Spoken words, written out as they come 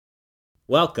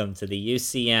Welcome to the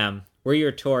UCM. We're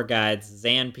your tour guides,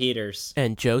 Xan Peters.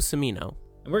 And Joe Cimino.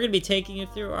 And we're going to be taking you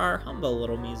through our humble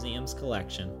little museum's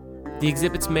collection. The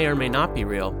exhibits may or may not be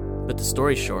real, but the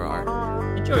stories sure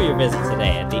are. Enjoy your visit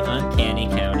today at the Uncanny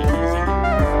County Museum.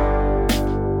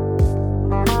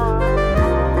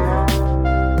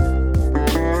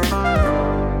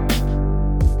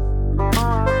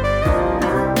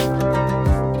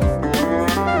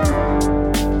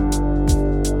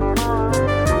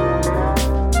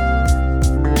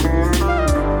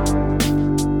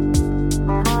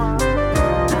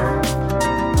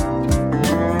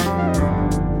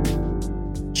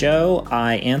 Joe,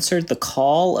 I answered the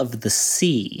call of the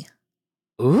sea.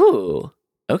 Ooh,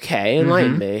 okay,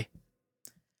 enlighten me.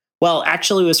 Well,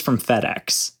 actually, it was from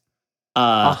FedEx.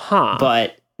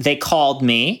 But they called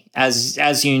me.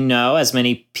 As you know, as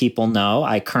many people know,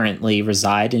 I currently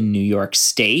reside in New York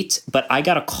State. But I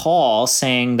got a call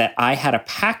saying that I had a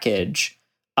package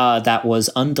that was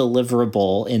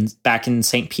undeliverable back in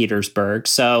St. Petersburg.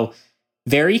 So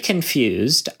very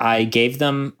confused, I gave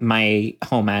them my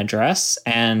home address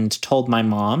and told my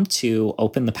mom to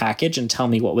open the package and tell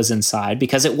me what was inside,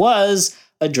 because it was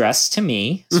addressed to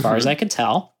me, as far as I could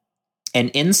tell. And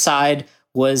inside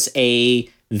was a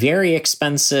very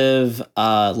expensive,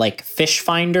 fish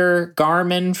finder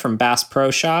Garmin from Bass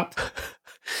Pro Shop.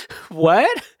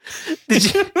 What?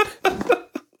 Did you?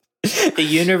 The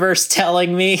universe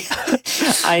telling me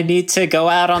I need to go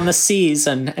out on the seas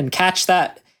and catch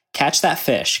that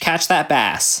fish, catch that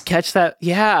bass. Catch that,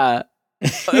 yeah.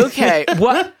 Okay,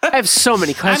 what? I have so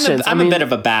many questions. I'm a bit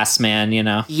of a bass man, you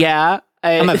know. Yeah.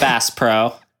 I'm a bass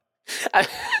pro.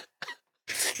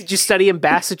 Did you study in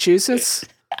Massachusetts?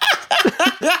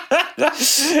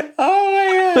 Oh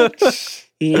my god.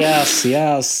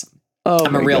 Yes. Oh,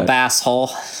 I'm a real bass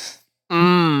hole.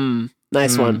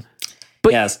 Nice one.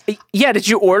 But yes. Yeah, did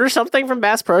you order something from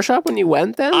Bass Pro Shop when you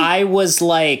went then? I was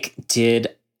like,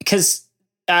 because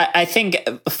I think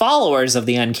followers of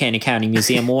the Uncanny County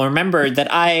Museum will remember that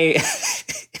I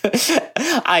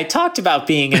talked about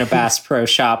being in a Bass Pro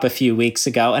Shop a few weeks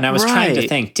ago, and I was trying to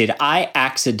think, did I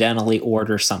accidentally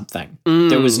order something?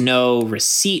 There was no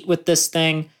receipt with this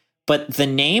thing, but the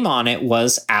name on it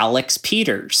was Alex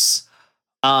Peters.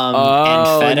 And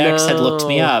FedEx had looked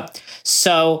me up.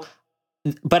 So,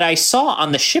 but I saw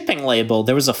on the shipping label,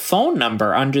 there was a phone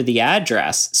number under the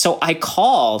address. So I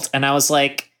called and I was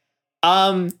like,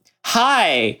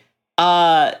 hi,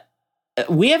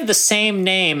 we have the same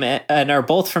name and are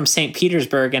both from St.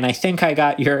 Petersburg, and I think I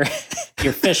got your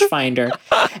fish finder.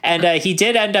 And he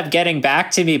did end up getting back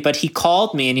to me, but he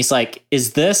called me and he's like,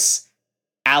 is this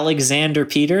Alexander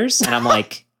Peters? And I'm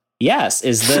like, yes.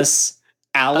 Is this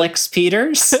Alex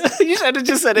Peters? You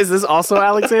just said, is this also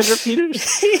Alexander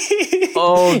Peters?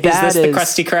 Oh, is this the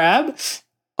Krusty Krab?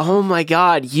 Oh my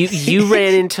God. You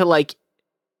ran into like,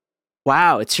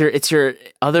 wow, it's your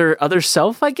other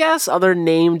self, I guess, other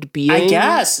named being. I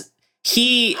guess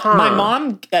my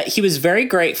mom, he was very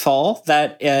grateful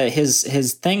that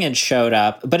his thing had showed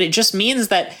up, but it just means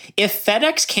that if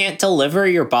FedEx can't deliver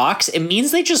your box, it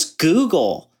means they just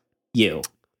Google you,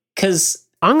 because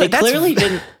they clearly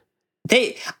didn't.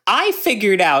 I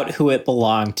figured out who it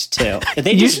belonged to.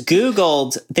 They just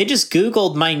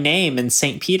Googled my name in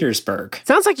St. Petersburg.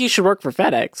 Sounds like you should work for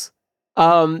FedEx.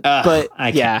 But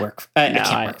I can't work. I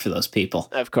can't work for those people.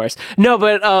 Of course. No,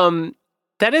 but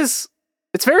it's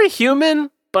very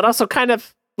human, but also kind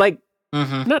of like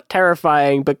not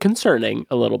terrifying, but concerning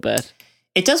a little bit.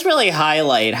 It does really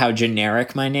highlight how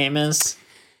generic my name is.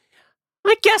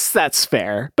 I guess that's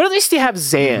fair, but at least you have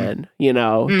Xan, you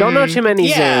know. Don't know too many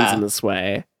Xans in this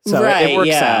way. So it works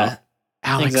out.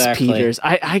 Alex Peters.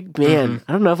 I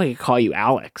don't know if I could call you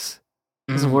Alex.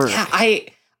 It doesn't work. Yeah,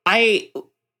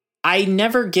 I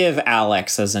never give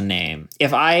Alex as a name.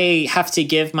 If I have to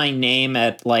give my name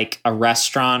at like a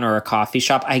restaurant or a coffee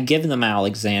shop, I give them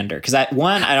Alexander, because I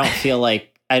don't feel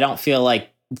like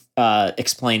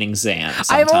explaining Xan. Sometimes.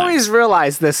 I've always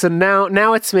realized this, and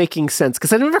now it's making sense,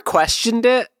 because I never questioned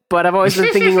it, but I've always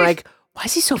been thinking like, why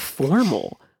is he so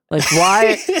formal? Like,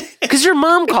 why? Because your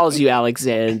mom calls you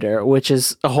Alexander, which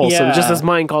is wholesome, just as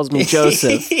mine calls me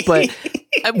Joseph. But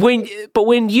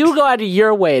when you go out of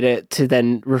your way to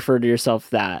then refer to yourself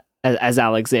that as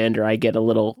Alexander, I get a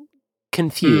little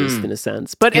confused in a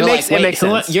sense. But it makes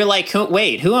sense. You're like,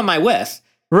 who am I with?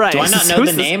 Right. Do I not know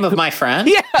the name of my friend?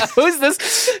 Yeah. Who's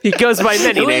this? He goes by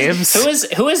many names.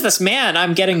 Who is this man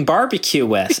I'm getting barbecue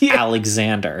with? Yeah.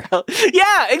 Alexander.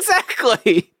 Yeah,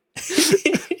 exactly.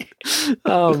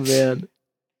 Oh man.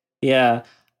 Yeah.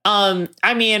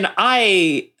 I mean,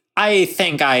 I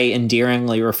think I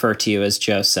endearingly refer to you as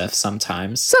Joseph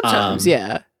sometimes. Sometimes,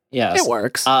 yeah. Yes. It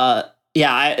works. Yeah.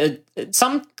 I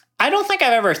don't think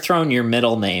I've ever thrown your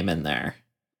middle name in there.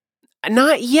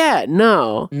 Not yet.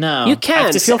 No. No. You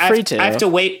can. Feel free to. I have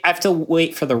to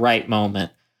wait for the right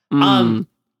moment.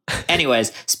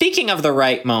 Anyways, speaking of the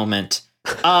right moment,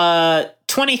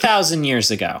 20,000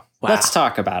 years ago. Wow. Let's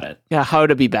talk about it. Yeah, how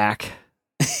to be back.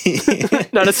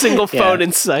 Not a single phone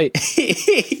in sight.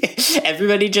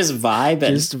 Everybody just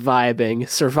vibing.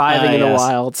 Surviving in the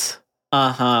wilds.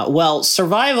 Well,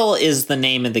 survival is the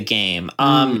name of the game.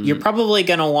 You're probably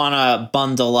going to want to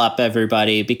bundle up,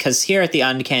 everybody, because here at the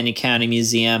Uncanny County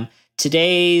Museum,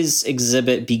 today's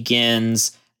exhibit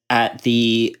begins at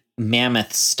the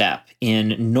Mammoth Steppe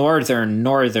in northern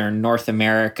North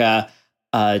America,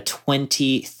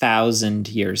 20,000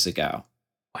 years ago.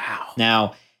 Wow.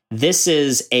 Now, this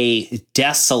is a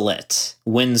desolate,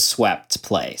 windswept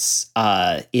place.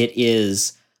 It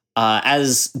is,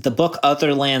 as the book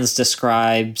Otherlands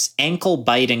describes,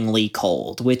 ankle-bitingly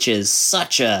cold, which is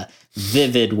such a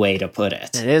vivid way to put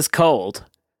it. It is cold.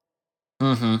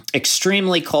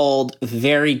 Extremely cold,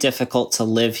 very difficult to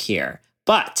live here.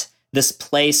 But this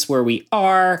place where we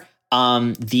are,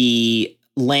 the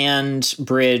land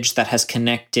bridge that has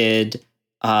connected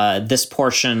this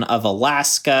portion of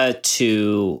Alaska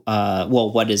to,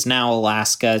 what is now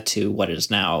Alaska to what is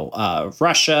now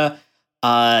Russia,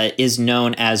 is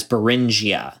known as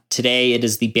Beringia. Today it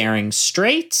is the Bering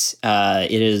Strait.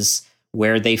 It is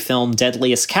where they film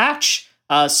Deadliest Catch.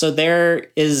 So there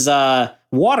is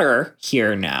water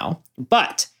here now.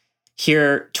 But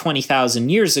here 20,000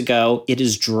 years ago, it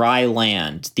is dry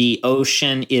land. The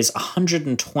ocean is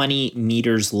 120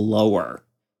 meters lower.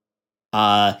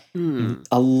 A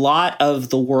lot of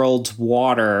the world's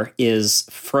water is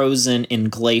frozen in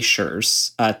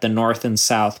glaciers at the North and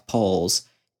South poles,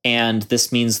 and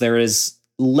this means there is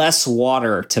less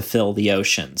water to fill the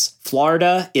oceans.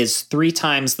 Florida is 3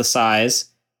 times the size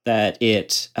that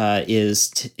it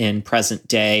is in present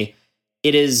day.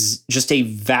 It is just a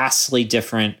vastly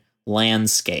different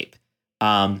landscape.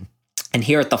 And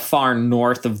here at the far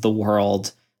north of the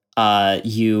world,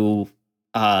 you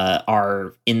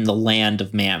are in the land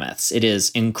of mammoths. It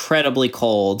is incredibly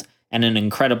cold and an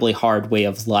incredibly hard way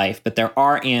of life, but there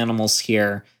are animals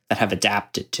here that have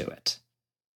adapted to it.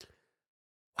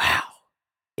 Wow.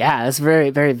 Yeah, that's a very,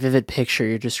 very vivid picture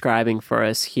you're describing for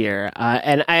us here.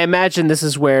 And I imagine this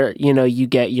is where, you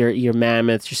get your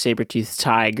mammoth, your saber-toothed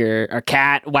tiger, or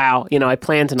cat. Wow. I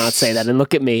plan to not say that. And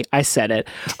look at me. I said it.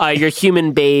 Your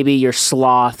human baby, your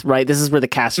sloth, right? This is where the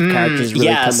cast of characters really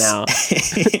come out.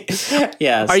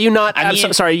 Yes. Are you not,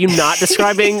 sorry, are you not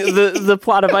describing the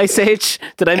plot of Ice Age?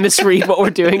 Did I misread what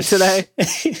we're doing today?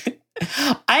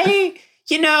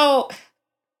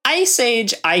 Ice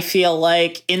Age, I feel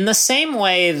like, in the same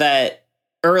way that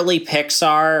early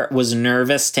Pixar was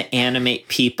nervous to animate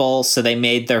people, so they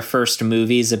made their first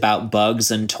movies about bugs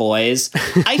and toys,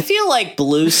 I feel like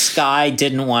Blue Sky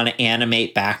didn't want to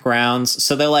animate backgrounds,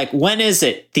 so they're like, when is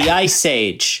it? The Ice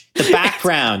Age. The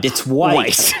background, it's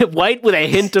white. White with a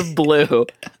hint of blue.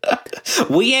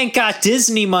 We ain't got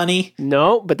Disney money.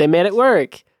 No, but they made it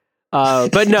work.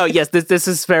 But no, yes, this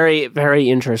is very, very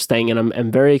interesting, and I'm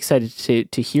very excited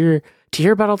to hear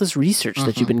about all this research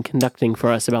that you've been conducting for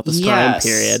us about this time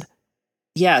period.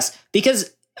 Yes,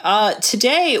 because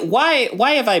today,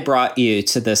 why have I brought you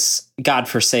to this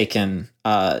godforsaken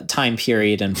time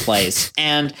period and place?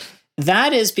 And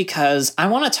that is because I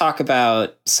want to talk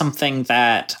about something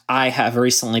that I have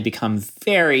recently become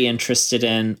very interested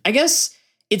in. I guess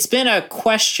it's been a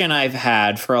question I've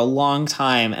had for a long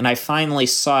time, and I finally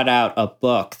sought out a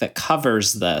book that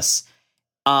covers this.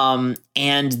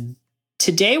 And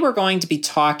today we're going to be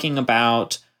talking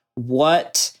about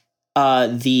what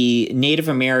the Native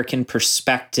American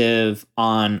perspective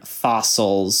on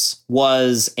fossils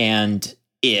was and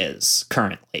is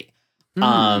currently.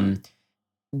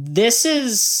 This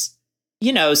is,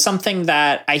 something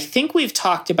that I think we've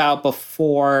talked about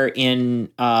before in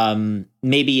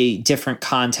maybe different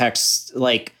contexts.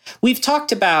 Like, we've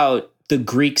talked about the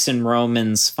Greeks and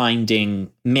Romans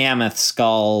finding mammoth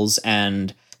skulls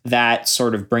and that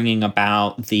sort of bringing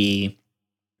about the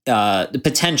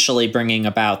potentially bringing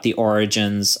about the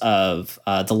origins of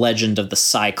the legend of the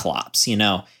Cyclops.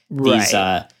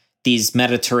 These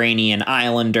Mediterranean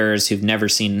islanders who've never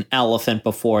seen an elephant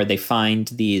before, they find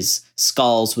these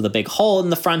skulls with a big hole in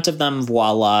the front of them.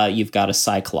 Voila, you've got a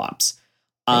Cyclops.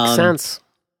 Makes sense.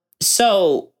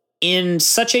 So in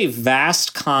such a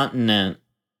vast continent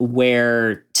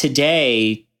where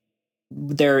today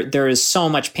there is so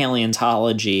much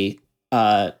paleontology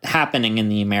happening in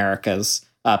the Americas,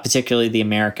 particularly the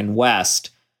American West,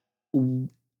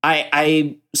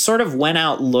 I sort of went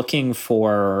out looking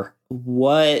for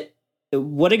what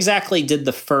exactly did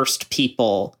the first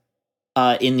people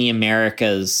in the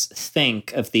Americas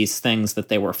think of these things that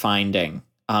they were finding,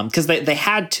 because they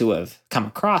had to have come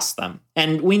across them,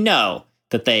 and we know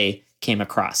that they came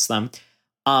across them.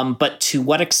 But to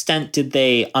what extent did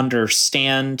they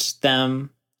understand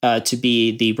them to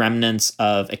be the remnants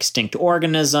of extinct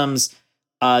organisms?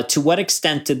 To what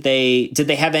extent did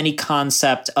they have any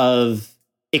concept of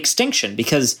extinction?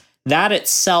 Because that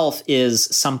itself is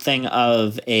something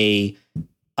of a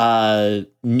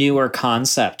newer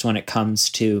concept when it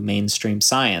comes to mainstream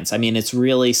science. I mean, it's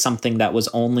really something that was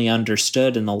only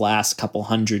understood in the last couple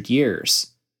hundred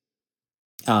years.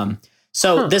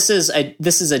 This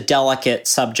is a delicate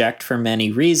subject for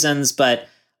many reasons, but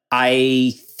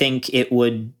I think it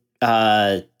would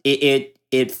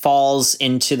it falls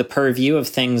into the purview of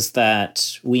things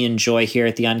that we enjoy here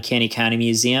at the Uncanny County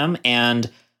Museum,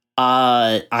 and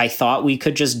I thought we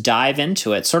could just dive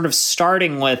into it, sort of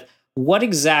starting with what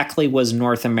exactly was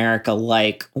North America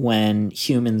like when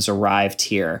humans arrived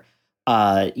here,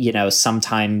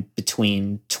 sometime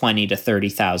between 20 to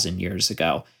 30,000 years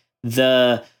ago.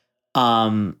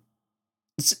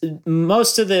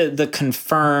 Most of the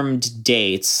confirmed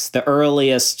dates, the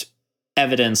earliest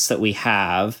evidence that we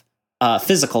have,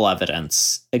 physical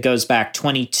evidence, it goes back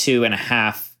 22 and a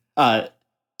half. Most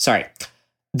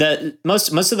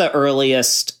of the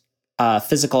earliest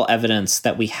physical evidence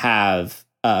that we have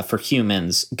for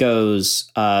humans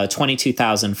goes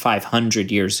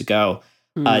 22,500 years ago.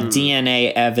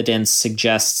 DNA evidence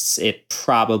suggests it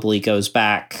probably goes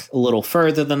back a little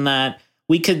further than that.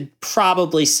 We could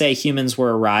probably say humans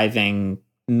were arriving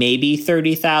maybe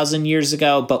 30,000 years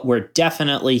ago, but we're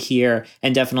definitely here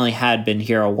and definitely had been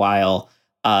here a while,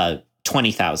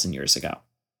 20,000 years ago.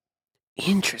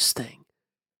 Interesting.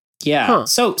 Yeah. Huh.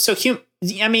 So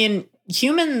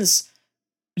humans,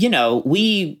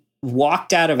 we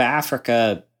walked out of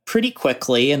Africa pretty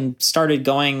quickly and started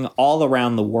going all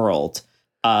around the world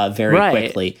very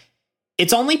quickly.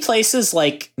 It's only places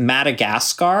like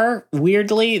Madagascar,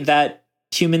 weirdly, that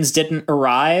humans didn't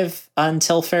arrive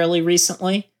until fairly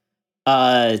recently.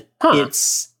 I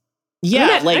guess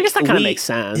that kind of makes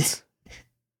sense.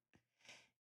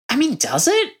 I mean, does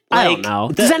it? I don't know.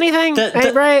 Does anything?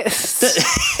 Right?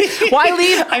 Why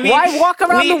leave? I mean, why walk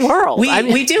around the world?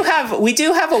 We do have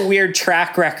a weird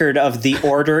track record of the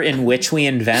order in which we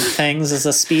invent things as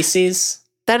a species.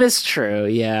 That is true.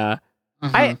 Yeah.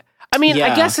 Mm-hmm.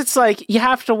 I guess it's like you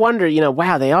have to wonder,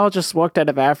 wow, they all just walked out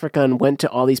of Africa and went to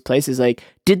all these places. Like,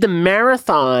 did the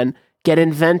marathon get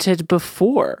invented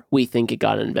before we think it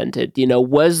got invented?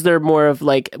 Was there more of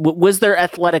was there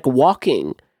athletic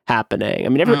walking happening? I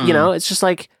mean, it's just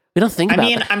like, we don't think about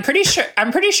that. I'm pretty sure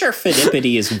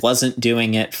Phidippides wasn't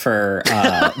doing it for,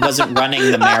 wasn't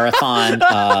running the marathon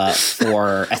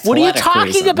for athletic What are you talking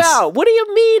reasons. About? What do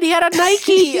you mean? He had a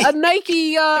Nike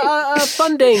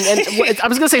funding, and I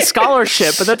was going to say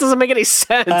scholarship, but that doesn't make any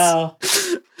sense. A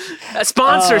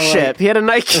sponsorship. He had a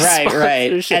Nike sponsorship.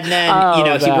 Right. And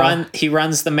then, he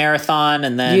runs the marathon,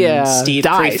 and then Steve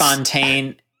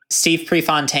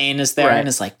Prefontaine is there and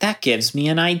is like, that gives me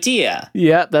an idea.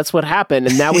 Yeah, that's what happened.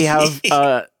 And now we have,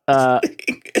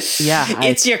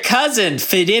 it's your cousin,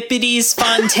 Phidippides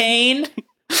Fontaine.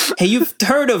 Hey, you've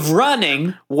heard of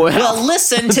running? Well,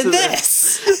 listen to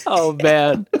this. Oh,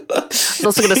 man. I was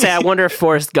also going to say, I wonder if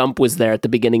Forrest Gump was there at the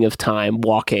beginning of time,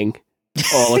 walking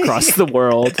all across the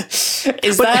world.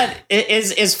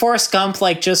 Is Forrest Gump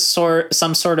like just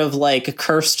some sort of like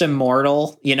cursed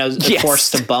immortal,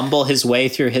 forced to bumble his way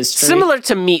through history? Similar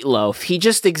to Meatloaf, he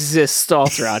just exists all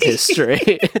throughout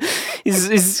history.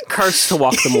 he's cursed to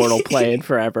walk the mortal plane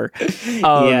forever.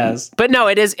 Yes, but no,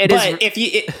 it is.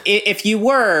 If you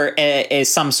were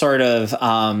some sort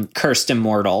of cursed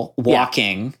immortal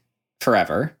walking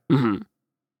forever. Mm-hmm.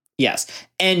 Yes.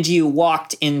 And you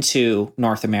walked into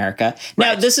North America.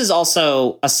 Now, this is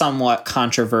also a somewhat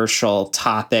controversial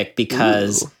topic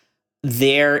because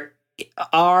there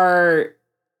are,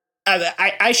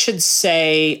 I should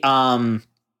say,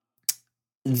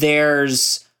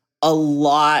 there's a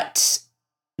lot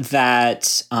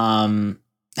that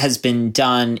has been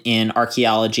done in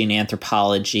archaeology and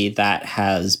anthropology that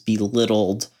has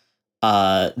belittled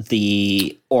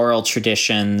the oral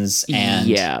traditions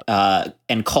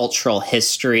and cultural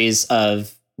histories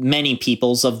of many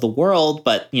peoples of the world.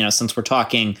 But, since we're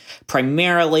talking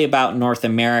primarily about North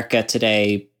America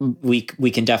today, we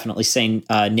can definitely say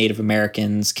Native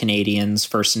Americans, Canadians,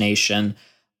 First Nation,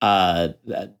 and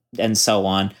so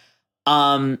on.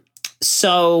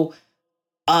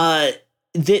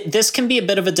 this can be a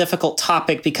bit of a difficult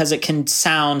topic because it can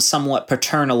sound somewhat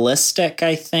paternalistic,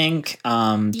 I think,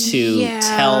 to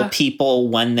tell people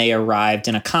when they arrived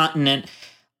in a continent.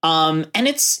 And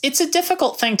it's a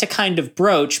difficult thing to kind of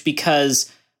broach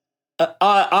because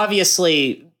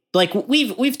obviously, like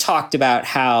we've talked about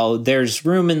how there's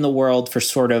room in the world for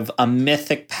sort of a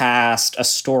mythic past, a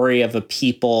story of a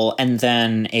people, and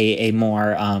then a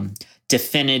more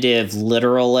definitive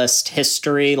literalist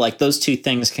history. Like those two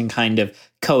things can kind of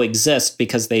coexist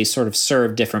because they sort of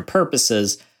serve different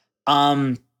purposes.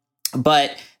 But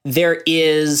there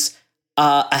is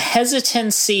a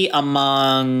hesitancy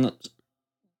among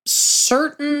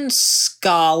certain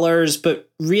scholars, but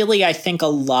really I think a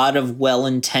lot of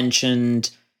well-intentioned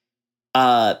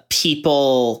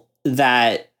people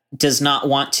that does not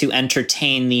want to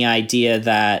entertain the idea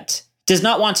that does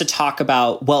not want to talk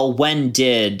about, well, when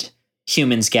did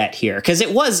humans get here? Because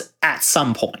it was at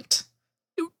some point.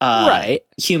 Right.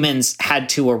 Humans had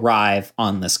to arrive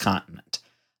on this continent.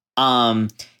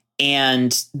 And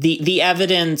the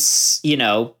evidence,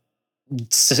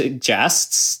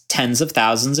 suggests tens of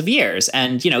thousands of years.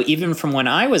 And, even from when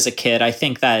I was a kid, I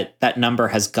think that number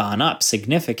has gone up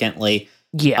significantly.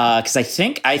 Yeah. Because I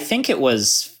think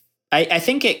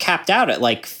it capped out at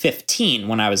like 15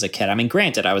 when I was a kid. I mean,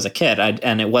 granted, I was a kid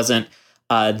and it wasn't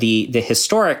the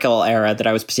historical era that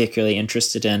I was particularly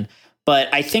interested in.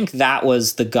 But I think that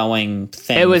was the going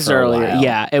thing. It was earlier.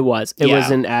 Yeah, it was. It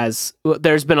wasn't as...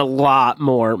 There's been a lot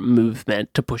more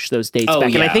movement to push those dates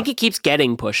back. And I think it keeps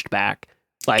getting pushed back.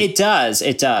 Like it does.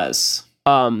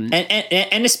 And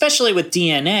especially with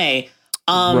DNA.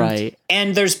 Right.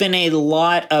 And there's been a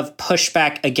lot of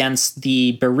pushback against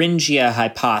the Beringia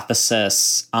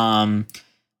hypothesis.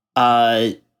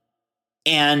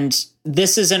 And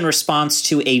this is in response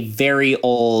to a very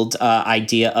old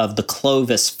idea of the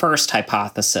Clovis first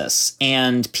hypothesis.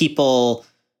 And people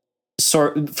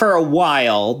for a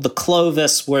while, the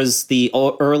Clovis was the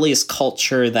earliest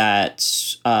culture that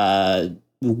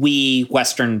we,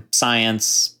 Western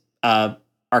science,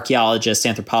 archaeologists,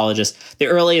 anthropologists, the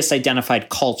earliest identified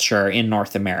culture in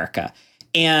North America.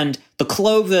 And the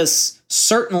Clovis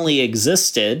certainly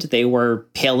existed. They were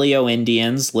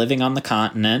Paleo-Indians living on the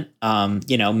continent,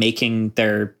 making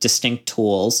their distinct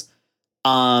tools.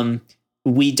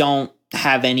 We don't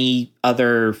have any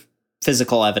other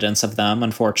physical evidence of them,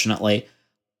 unfortunately.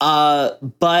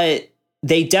 But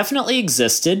they definitely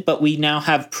existed, but we now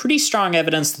have pretty strong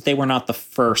evidence that they were not the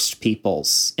first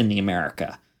peoples in the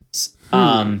Americas.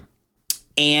 And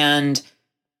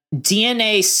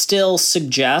DNA still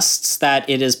suggests that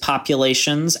it is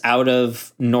populations out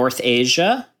of North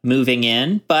Asia moving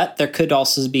in, but there could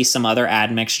also be some other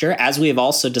admixture. As we have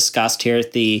also discussed here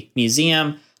at the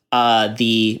museum,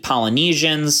 the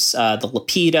Polynesians, the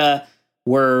Lapita,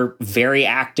 were very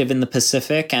active in the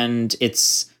Pacific, and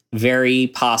it's very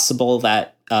possible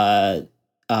that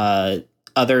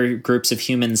other groups of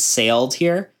humans sailed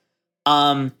here.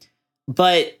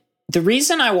 But the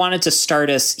reason I wanted to start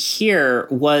us here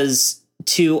was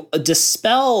to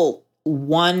dispel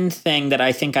one thing that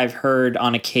I think I've heard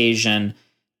on occasion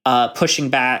pushing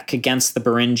back against the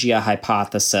Beringia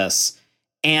hypothesis.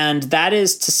 And that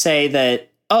is to say that,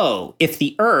 if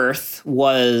the Earth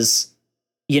was,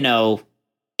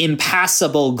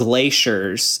 impassable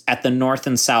glaciers at the North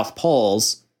and South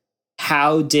poles,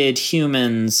 how did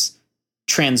humans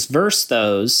transverse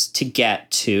those to get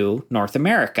to North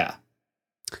America?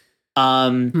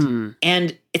 And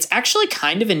it's actually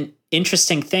kind of an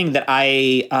interesting thing that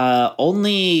I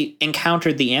only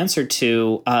encountered the answer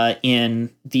to in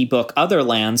the book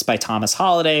Otherlands by Thomas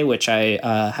Halliday, which I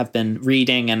have been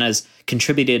reading and has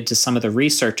contributed to some of the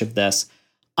research of this.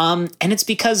 And it's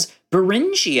because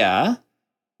Beringia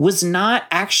was not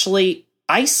actually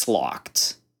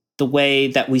ice-locked the way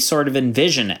that we sort of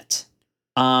envision it.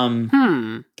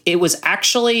 It was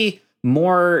actually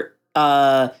more...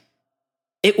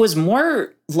 It was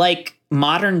more like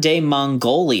modern-day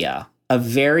Mongolia, a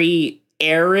very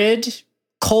arid,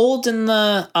 cold in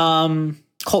the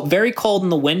very cold in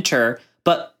the winter,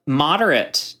 but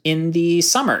moderate in the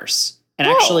summers, and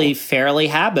actually fairly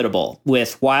habitable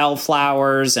with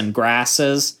wildflowers and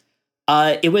grasses.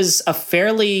 It was a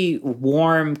fairly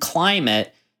warm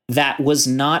climate that was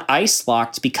not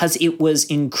ice-locked because it was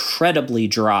incredibly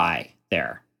dry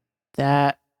there.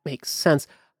 That makes sense.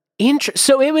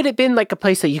 So it would have been like a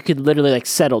place that you could literally like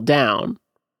settle down.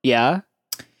 Yeah.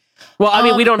 Well, I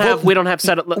mean, we don't have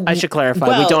settle. I should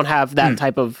clarify. We don't have that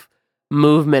type of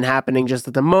movement happening just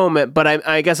at the moment. But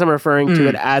I guess I'm referring to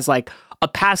it as like a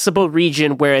passable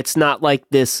region where it's not like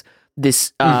this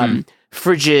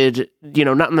frigid,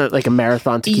 not in like a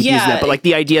marathon to keep using that, but like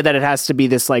the idea that it has to be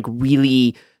this like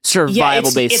really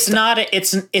survival based.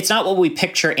 It's not what we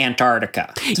picture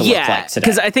Antarctica to look like today.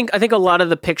 Because I think a lot of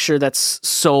the picture that's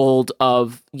sold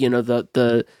of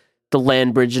the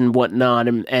land bridge and whatnot,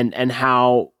 and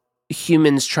how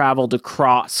humans traveled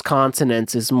across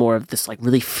continents is more of this like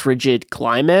really frigid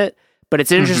climate. But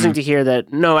it's interesting to hear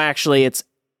that no, actually, it's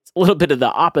a little bit of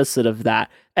the opposite of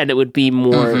that, and it would be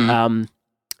more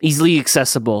easily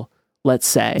accessible, let's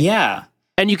say. Yeah,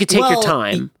 and you could take your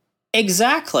time.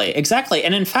 Exactly.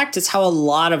 And in fact, it's how a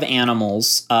lot of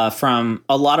animals from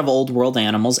a lot of old world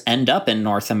animals end up in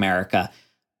North America.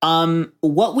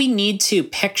 What we need to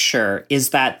picture is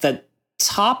that the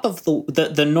top of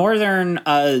the northern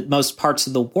most parts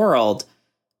of the world,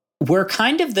 we're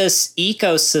kind of this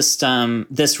ecosystem,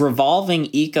 this revolving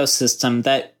ecosystem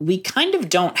that we kind of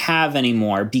don't have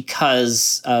anymore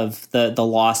because of the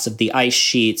loss of the ice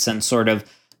sheets and sort of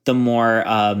the more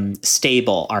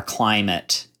stable our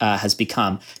climate has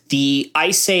become. The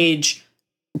Ice Age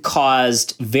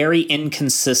caused very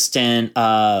inconsistent,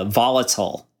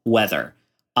 volatile weather.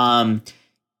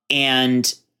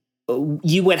 And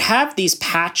you would have these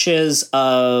patches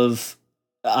of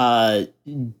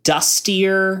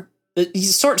dustier,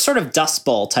 sort of Dust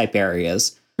Bowl type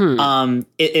areas,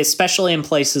 especially in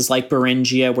places like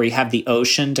Beringia, where you have the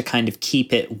ocean to kind of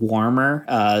keep it warmer,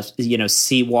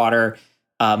 seawater.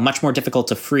 Much more difficult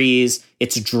to freeze.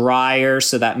 It's drier,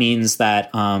 so that means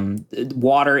that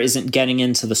water isn't getting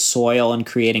into the soil and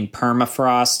creating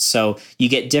permafrost, so you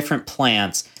get different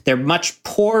plants. They're much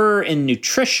poorer in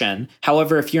nutrition.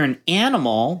 However, if you're an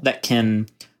animal that can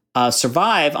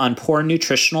survive on poor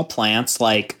nutritional plants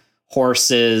like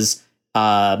horses,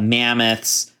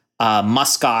 mammoths,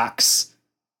 muskox,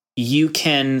 you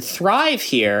can thrive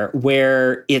here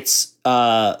where it's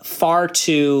far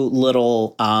too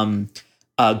little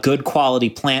good quality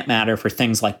plant matter for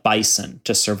things like bison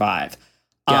to survive.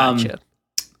 Gotcha.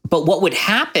 But what would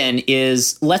happen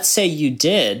is, let's say you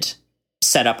did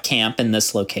set up camp in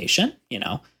this location.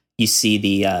 You see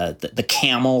the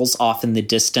camels off in the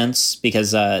distance because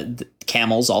the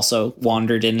camels also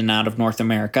wandered in and out of North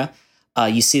America.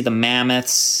 You see the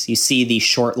mammoths. You see the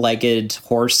short-legged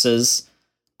horses.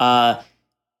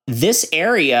 This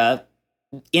area,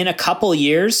 in a couple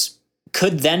years,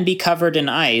 could then be covered in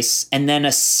ice, and then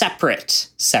a separate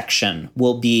section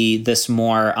will be this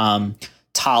more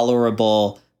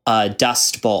tolerable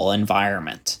Dust Bowl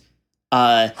environment.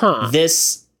 It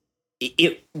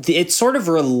sort of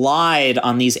relied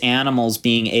on these animals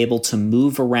being able to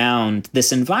move around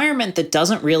this environment that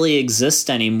doesn't really exist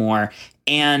anymore.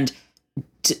 And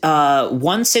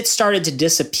once it started to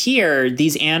disappear,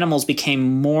 these animals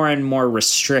became more and more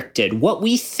restricted. What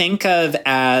we think of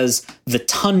as the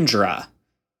tundra,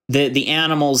 the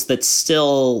animals that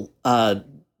still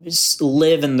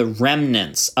live in the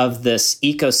remnants of this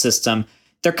ecosystem,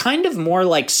 they're kind of more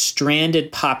like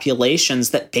stranded populations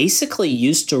that basically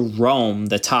used to roam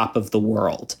the top of the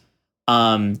world.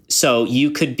 So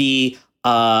you could be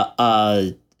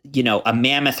a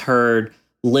mammoth herd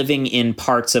living in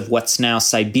parts of what's now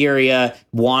Siberia,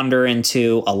 wander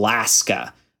into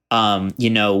Alaska,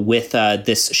 with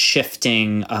this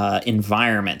shifting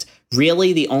environment.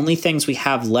 Really, the only things we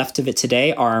have left of it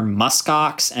today are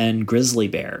muskox and grizzly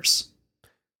bears.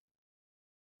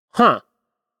 Huh.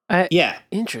 Yeah.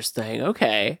 Interesting.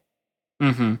 Okay.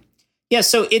 Mm-hmm. Yeah,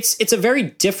 so it's a very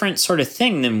different sort of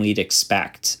thing than we'd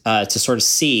expect to sort of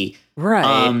see.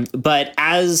 Right. But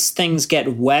as things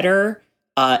get wetter,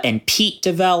 and peat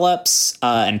develops,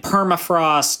 and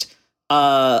permafrost,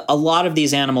 a lot of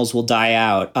these animals will die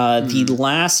out. The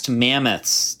last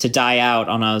mammoths to die out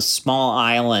on a small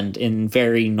island in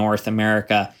very North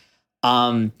America,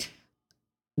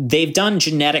 they've done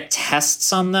genetic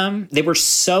tests on them. They were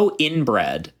so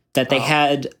inbred that they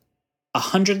had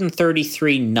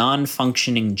 133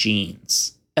 non-functioning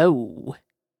genes. Oh.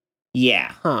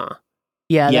 Yeah. Huh.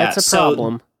 Yeah, that's a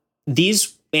problem. So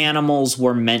these animals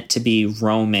were meant to be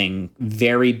roaming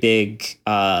very big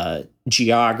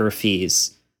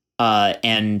geographies,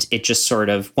 and it just sort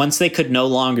of, once they could no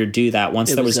longer do that,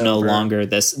 once there was no longer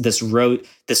this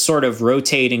sort of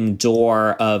rotating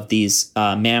door of these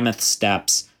mammoth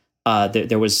steppes,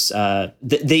 there was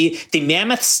the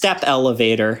mammoth step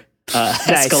elevator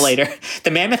escalator.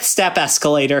 The mammoth step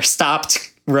escalator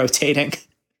stopped rotating.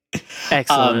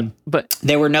 Excellent. But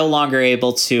they were no longer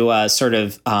able to sort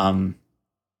of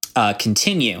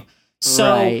continue.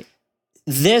 So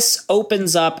this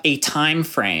opens up a time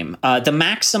frame.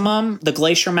 The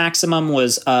glacier maximum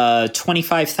was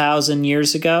 25,000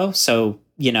 years ago. So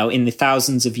in the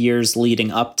thousands of years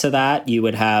leading up to that, you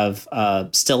would have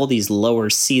still these lower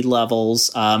sea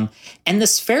levels and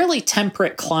this fairly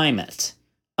temperate climate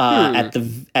at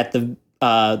the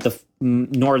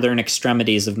northern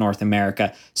extremities of North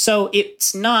America. So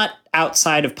it's not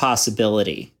outside of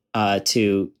possibility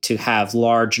to have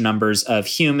large numbers of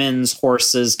humans,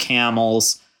 horses,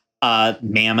 camels,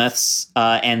 mammoths,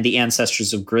 and the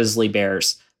ancestors of grizzly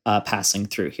bears passing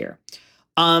through here.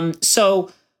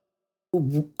 So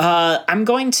I'm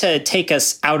going to take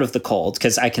us out of the cold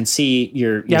because I can see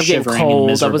you're shivering cold. and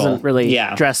miserable. I wasn't really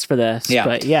dressed for this,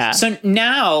 but yeah. So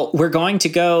now we're going to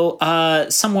go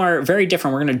somewhere very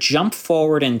different. We're going to jump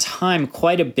forward in time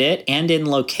quite a bit and in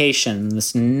location in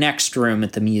this next room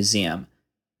at the museum.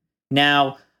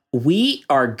 Now, we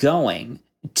are going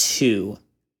to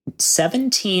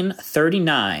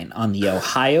 1739 on the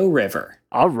Ohio River.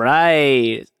 All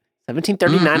right.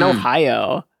 1739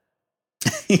 Ohio.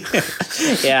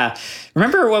 Yeah.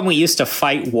 Remember when we used to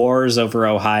fight wars over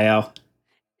Ohio?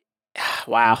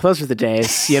 Wow, those were the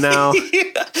days, Life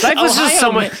was just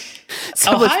so much.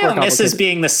 Ohio misses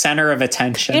being the center of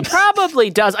attention. It probably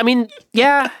does. I mean,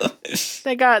 yeah,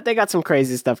 they got some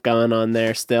crazy stuff going on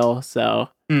there still. So,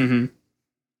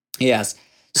 yes.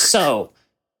 So,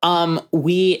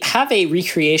 we have a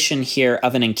recreation here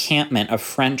of an encampment of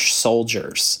French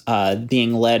soldiers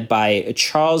being led by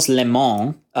Charles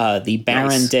Lemont, the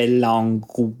Baron de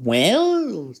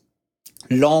Longueuil.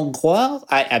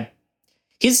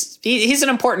 He's an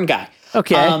important guy.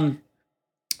 Okay.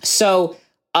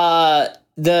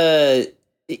 Those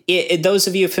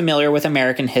of you familiar with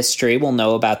American history will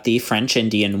know about the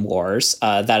French-Indian Wars.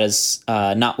 That is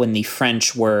not when the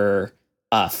French were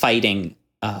fighting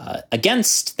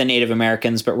against the Native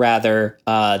Americans, but rather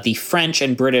the French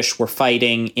and British were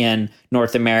fighting in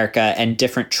North America and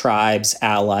different tribes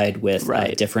allied with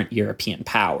different European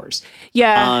powers.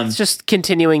 Yeah, it's just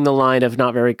continuing the line of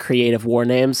not very creative war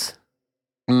names.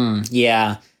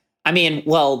 Yeah. I mean,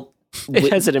 well,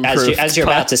 it hasn't improved, as you're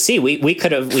about to see, we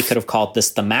could have called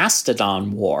this the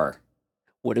Mastodon War.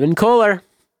 Would have been cooler.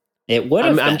 It would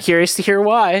have been. I'm curious to hear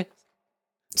why.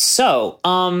 So,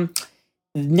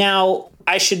 now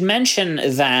I should mention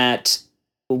that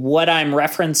what I'm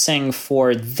referencing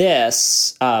for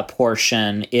this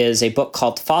portion is a book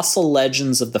called Fossil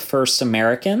Legends of the First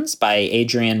Americans by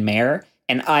Adrienne Mayor,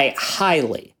 and I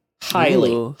highly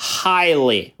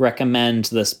recommend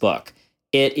this book.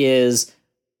 It is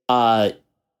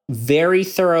very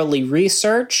thoroughly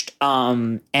researched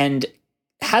and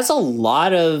has a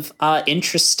lot of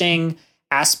interesting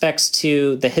aspects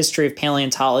to the history of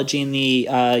paleontology in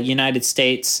the United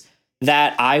States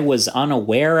that I was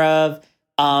unaware of.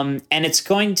 And it's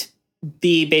going to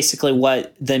be basically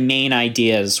what the main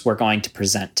ideas we're going to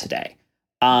present today.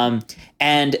 And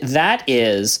that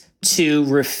is to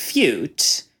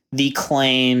refute the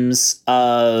claims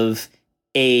of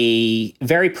a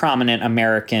very prominent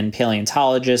American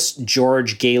paleontologist,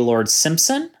 George Gaylord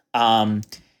Simpson,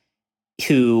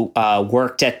 who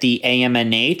worked at the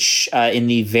AMNH in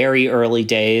the very early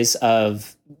days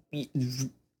of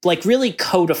really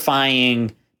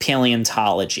codifying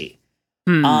paleontology.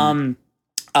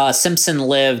 Simpson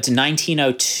lived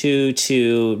 1902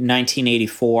 to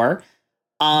 1984.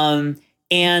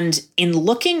 And in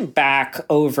looking back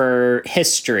over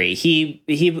history, he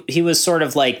was sort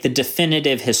of like the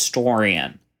definitive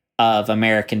historian of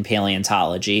American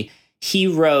paleontology. He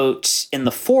wrote in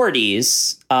the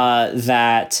 40s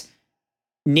that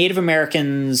Native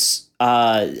Americans,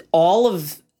 all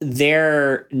of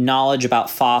their knowledge about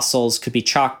fossils could be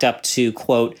chalked up to,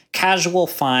 quote, casual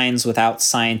finds without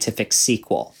scientific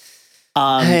sequel.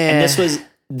 And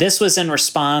this was in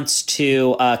response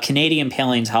to Canadian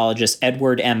paleontologist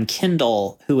Edward M.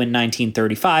 Kindle, who in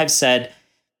 1935 said,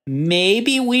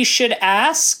 maybe we should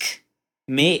ask,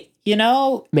 maybe.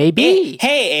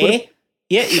 Hey,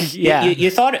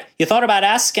 you thought about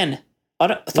asking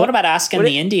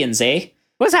the Indians, eh?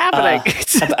 What's happening?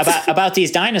 about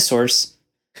these dinosaurs.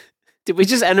 Did we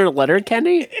just enter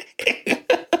Letterkenny?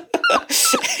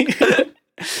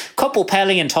 Couple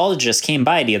paleontologists came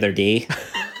by the other day.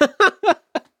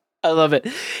 I love it.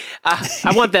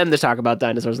 I want them to talk about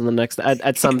dinosaurs in the next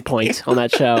at some point on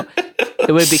that show.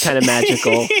 It would be kind of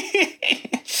magical.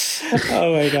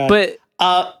 Oh my god! But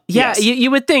yes. you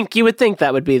would think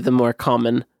that would be the more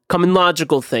common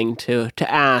logical thing to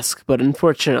ask, but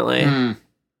unfortunately,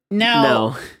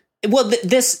 no. Well,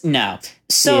 no.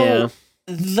 So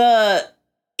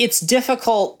it's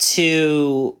difficult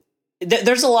to.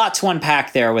 There's a lot to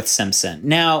unpack there with Simpson.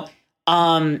 Now,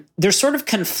 there's sort of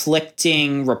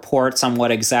conflicting reports on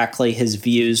what exactly his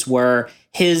views were.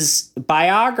 His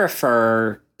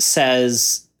biographer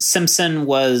says Simpson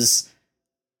was,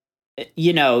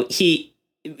 you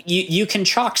can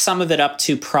chalk some of it up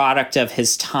to product of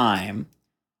his time.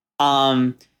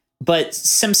 But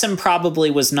Simpson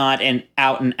probably was not an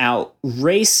out and out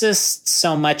racist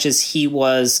so much as he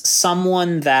was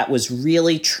someone that was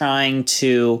really trying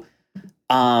to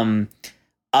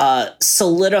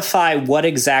solidify what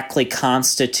exactly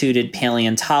constituted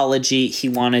paleontology. He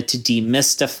wanted to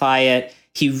demystify it.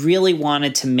 He really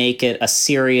wanted to make it a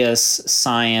serious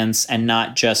science and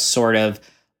not just sort of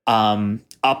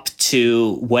up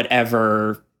to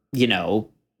whatever,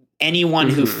 anyone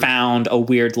who found a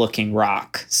weird looking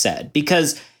rock said,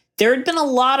 because there had been a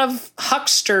lot of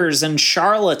hucksters and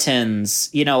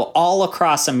charlatans, all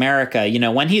across America.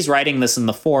 When he's writing this in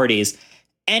the 40s,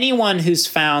 anyone who's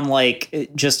found like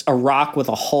just a rock with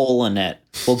a hole in it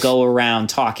will go around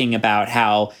talking about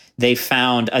how they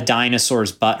found a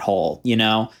dinosaur's butthole,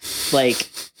 like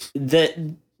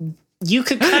you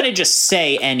could kind of just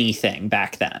say anything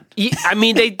back then. I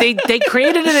mean, they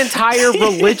created an entire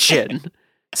religion.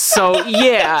 So,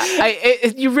 yeah,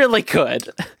 you really could.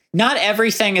 Not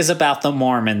everything is about the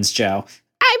Mormons, Joe.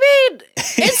 I mean,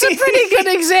 it's a pretty good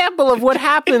example of what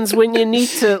happens when you need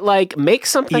to, like, make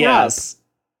something up.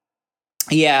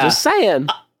 Yeah. Just saying.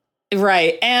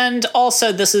 Right. And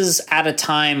also, this is at a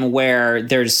time where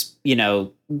there's,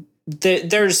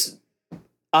 there's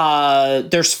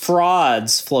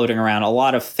frauds floating around, a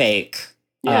lot of fake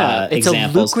it's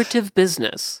examples. A lucrative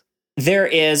business. There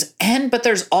is, but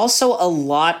there's also a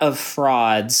lot of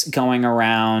frauds going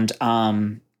around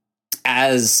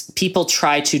as people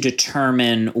try to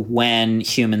determine when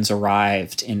humans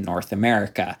arrived in North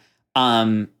America.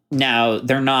 Now,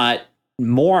 they're not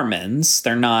Mormons,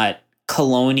 they're not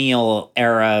colonial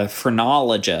era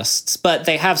phrenologists, but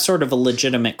they have sort of a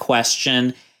legitimate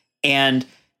question. And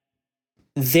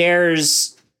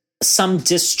there's some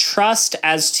distrust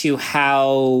as to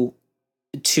how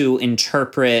to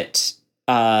interpret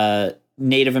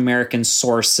Native American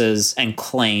sources and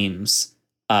claims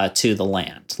to the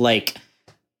land. Like,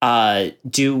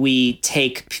 do we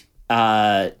take,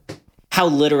 how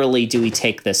literally do we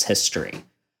take this history?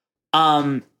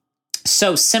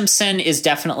 So Simpson is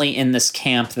definitely in this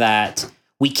camp that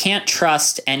we can't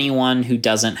trust anyone who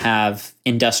doesn't have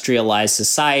industrialized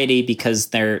society because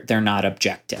they're not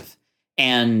objective.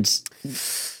 And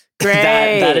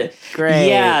Great.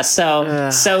 Yeah,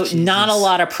 so not a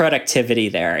lot of productivity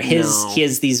there. He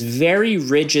has these very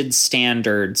rigid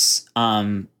standards,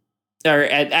 or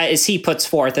as he puts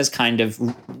forth as kind of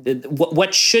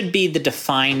what should be the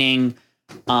defining,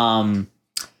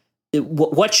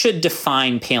 what should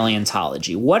define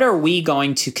paleontology? What are we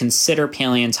going to consider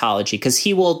paleontology? Because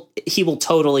he will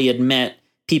totally admit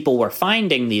people were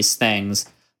finding these things,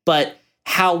 but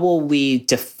how will we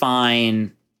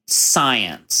define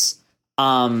science,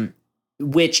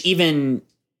 which even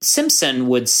Simpson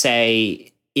would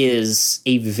say is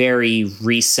a very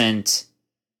recent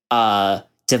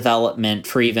development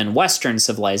for even Western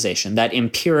civilization, that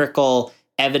empirical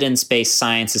evidence-based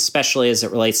science, especially as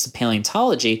it relates to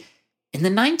paleontology. In the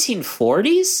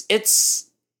 1940s,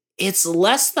 it's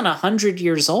less than 100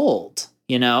 years old,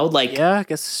 like, yeah, I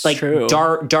guess it's like true.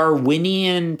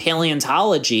 Darwinian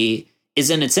paleontology is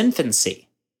in its infancy.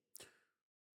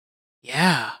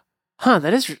 Yeah. Huh,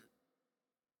 that is...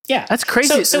 Yeah. That's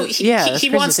crazy. So he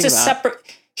wants to separate...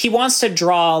 He wants to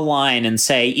draw a line and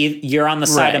say, you're on the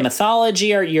side of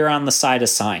mythology or you're on the side of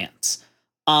science.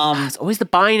 It's always the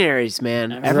binaries,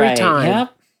 man. Every time.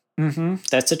 Yep. Mm-hmm.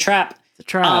 That's a trap. It's a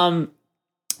trap.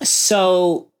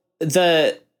 So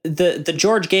the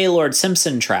George Gaylord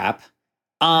Simpson trap,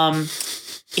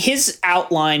 his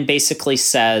outline basically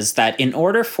says that in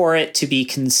order for it to be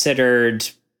considered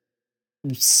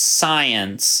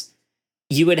science,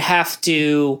 you would have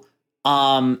to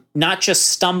not just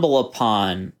stumble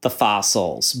upon the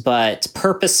fossils, but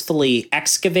purposefully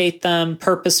excavate them,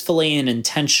 purposefully and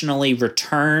intentionally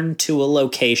return to a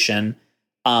location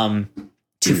to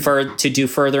do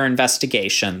further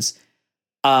investigations.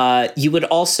 You would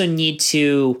also need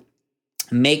to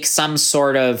make some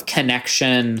sort of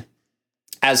connection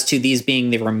as to these being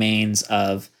the remains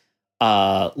of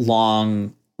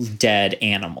long dead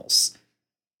animals.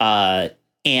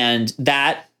 And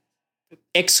that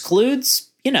excludes,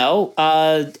 and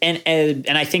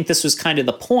I think this was kind of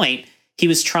the point. He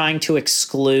was trying to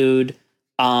exclude,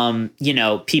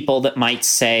 people that might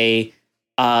say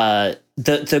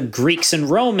the Greeks and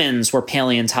Romans were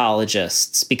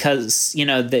paleontologists because,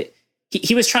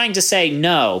 he was trying to say,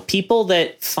 no, people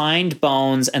that find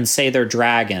bones and say they're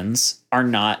dragons are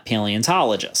not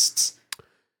paleontologists.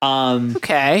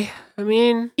 Okay. I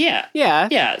mean,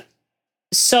 yeah.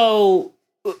 So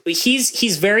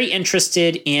he's very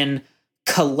interested in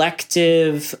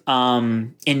collective,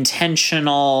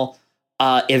 intentional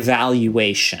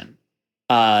evaluation.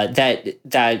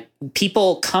 That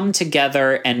people come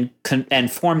together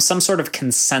and form some sort of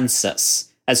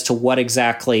consensus as to what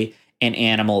exactly an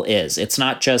animal is. It's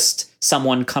not just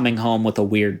someone coming home with a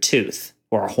weird tooth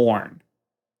or a horn,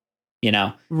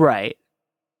 Right.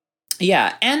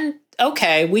 Yeah. And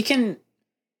okay, we can.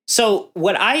 So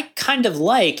what I kind of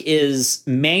like is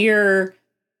Mayor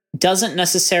doesn't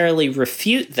necessarily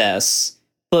refute this,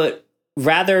 but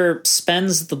rather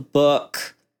spends the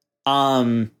book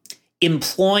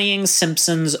employing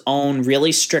Simpson's own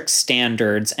really strict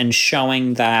standards and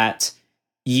showing that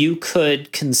you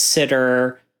could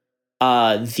consider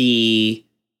the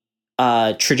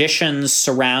traditions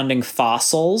surrounding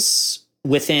fossils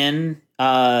within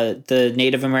the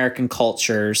Native American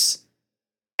cultures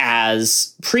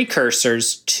as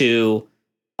precursors to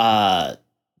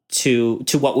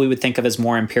what we would think of as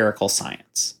more empirical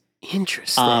science.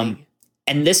 Interesting.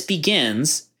 And this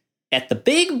begins at the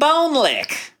Big Bone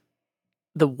Lick.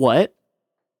 The what?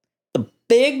 The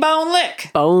Big Bone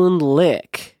Lick. Bone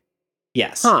Lick.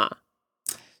 Yes. Huh.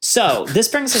 So this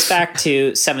brings us back to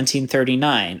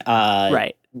 1739.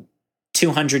 Right.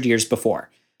 200 years before.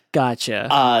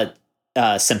 Gotcha.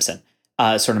 Simpson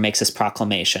sort of makes this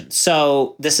proclamation.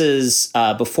 So this is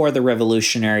before the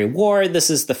Revolutionary War. This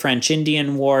is the French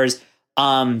Indian Wars.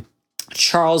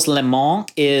 Charles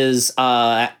Lemont is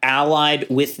allied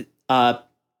with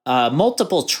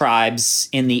multiple tribes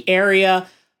in the area.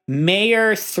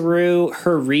 Mayor, through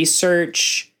her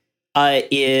research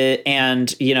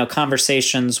and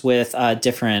conversations with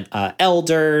different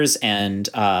elders and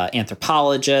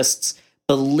anthropologists,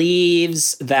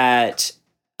 believes that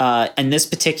in this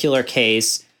particular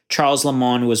case, Charles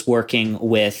Lemont was working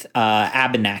with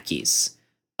Abenakis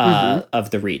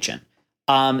of the region.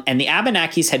 And the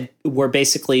Abenakis were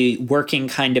basically working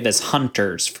kind of as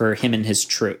hunters for him and his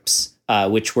troops,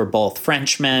 which were both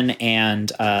Frenchmen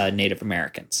and Native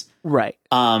Americans. Right.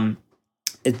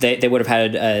 They would have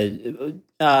had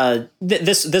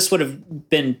this would have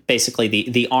been basically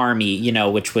the army,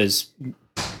 which was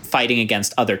fighting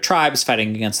against other tribes,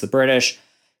 fighting against the British.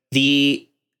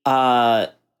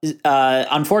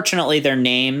 Unfortunately, their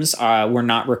names were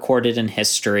not recorded in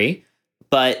history,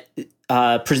 but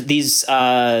these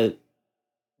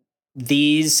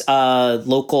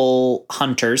local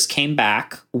hunters came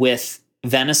back with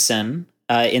venison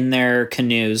in their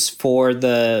canoes for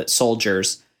the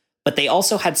soldiers, but they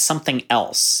also had something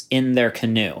else in their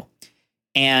canoe,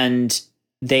 and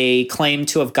they claim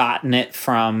to have gotten it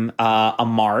from a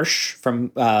marsh, from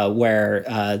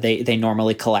where they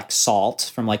normally collect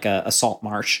salt, from like a salt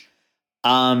marsh.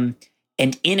 And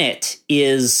in it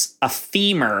is a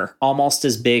femur almost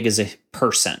as big as a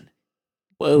person.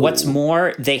 Whoa. What's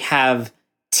more, they have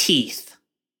teeth,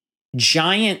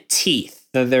 giant teeth.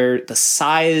 They're the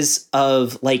size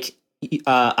of like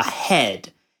a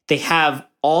head. They have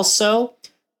also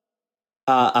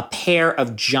a pair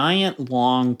of giant,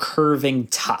 long, curving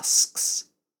tusks.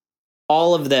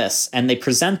 All of this, and they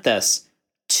present this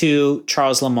to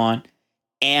Charles Lemont,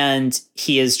 and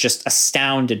he is just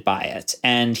astounded by it.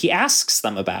 And he asks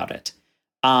them about it.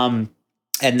 And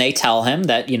they tell him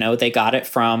that, they got it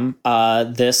from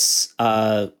this,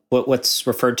 what's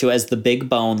referred to as the Big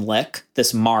Bone Lick,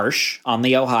 this marsh on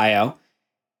the Ohio.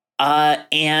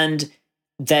 And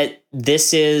that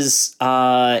this is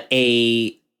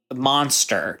a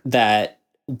monster that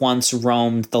once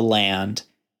roamed the land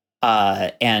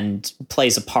and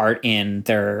plays a part in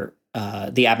their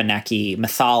the Abenaki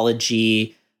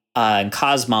mythology and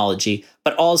cosmology,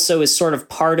 but also is sort of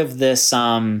part of this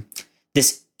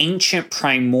this ancient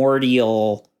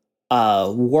primordial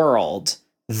world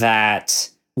that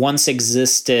once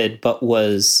existed but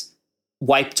was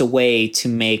wiped away to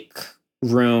make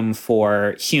room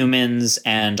for humans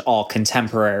and all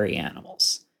contemporary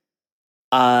animals.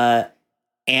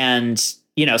 And,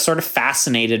 sort of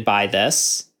fascinated by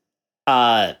this,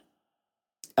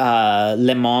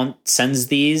 Lemont sends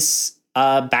these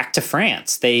back to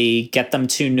France. They get them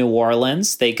to New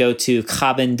Orleans. They go to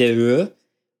Cabane des Reux,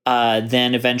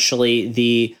 then eventually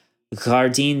the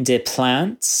Jardin des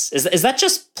Plantes. Is that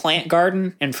just plant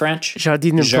garden in French?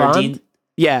 Jardin des Plantes?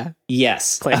 Yeah.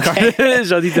 Yes. Plant garden.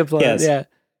 Jardin des Plantes, yes. Yeah.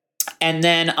 And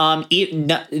then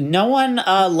no one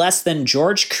less than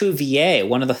George Cuvier,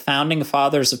 one of the founding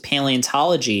fathers of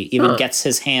paleontology, even gets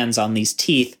his hands on these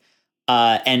teeth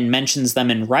and mentions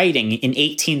them in writing in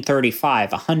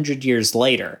 1835, 100 years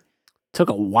later. Took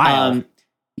a while.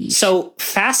 So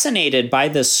fascinated by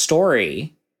this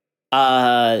story,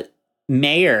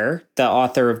 Mayor, the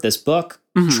author of this book,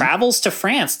 travels to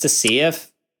France to see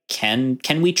if can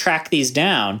we track these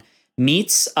down.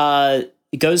 Meets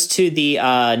goes to the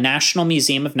National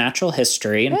Museum of Natural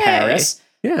History in Paris.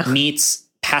 Yeah. Meets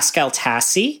Pascal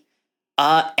Tassi.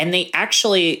 And they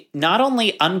actually not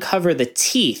only uncover the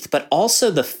teeth, but also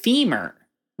the femur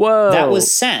that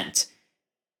was sent.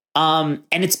 And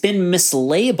it's been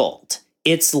mislabeled.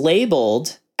 It's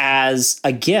labeled as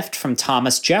a gift from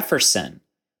Thomas Jefferson.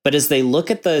 But as they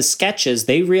look at the sketches,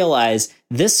 they realize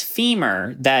this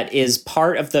femur that is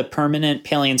part of the permanent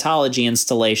paleontology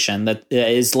installation that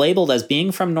is labeled as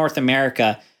being from North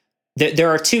America. There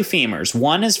are two femurs.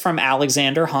 One is from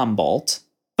Alexander Humboldt,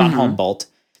 von Humboldt.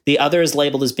 The other is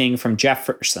labeled as being from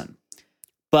Jefferson.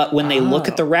 But when they look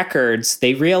at the records,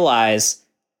 they realize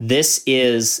this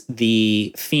is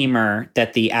the femur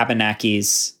that the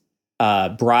Abenakis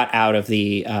brought out of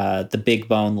the Big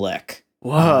Bone Lick.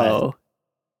 Whoa.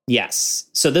 Yes.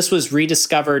 So this was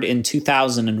rediscovered in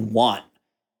 2001.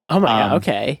 Oh my God.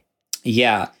 Okay.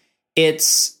 Yeah.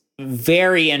 It's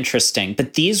very interesting.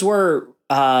 But these were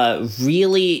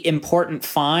really important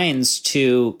finds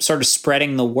to sort of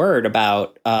spreading the word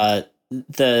about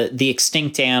the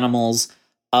extinct animals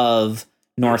of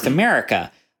North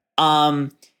America.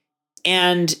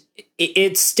 And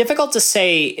it's difficult to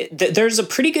say. There's a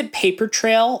pretty good paper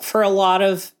trail for a lot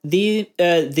of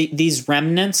these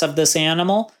remnants of this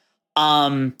animal.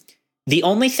 The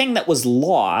only thing that was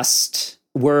lost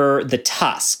were the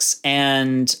tusks,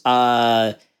 and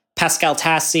Pascal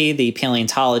Tassi, the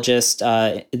paleontologist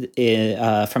from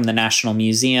the National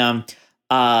Museum,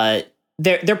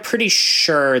 they're pretty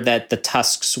sure that the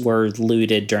tusks were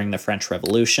looted during the French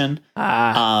Revolution.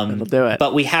 That'll do it.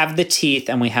 But we have the teeth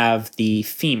and we have the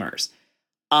femurs.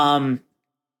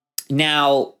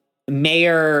 Now,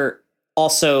 Mayor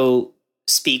also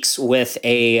speaks with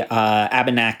a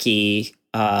Abenaki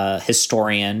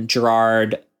historian,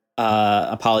 Gerard,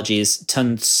 Tunsnaqua.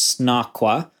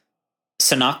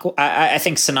 Sinaqua, I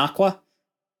think Sinaqua.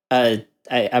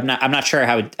 I'm not sure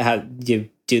how you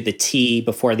do the T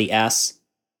before the S.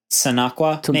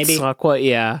 Sinaqua, maybe. Sinaqua,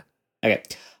 yeah. Okay.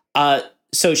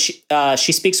 So she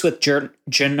speaks with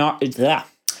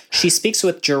she speaks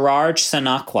with Gerard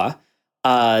Sinaqua,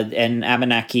 an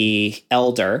Abenaki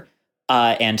elder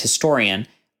and historian,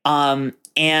 and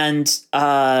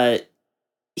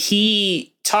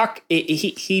he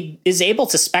is able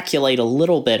to speculate a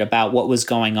little bit about what was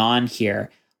going on here.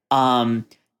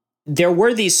 There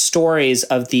were these stories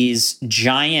of these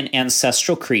giant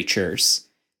ancestral creatures,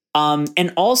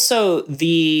 and also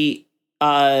the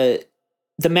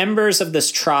members of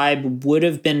this tribe would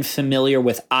have been familiar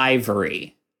with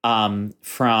ivory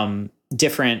from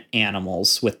different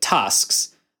animals with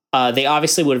tusks. They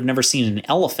obviously would have never seen an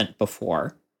elephant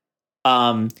before.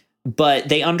 But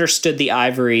they understood the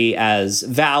ivory as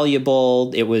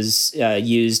valuable. It was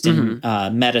used in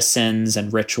medicines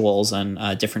and rituals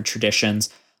and different traditions.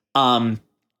 A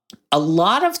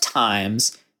lot of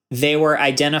times they were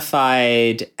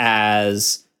identified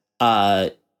as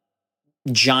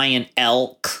giant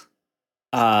elk,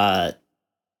 and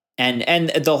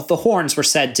the horns were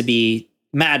said to be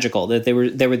magical. That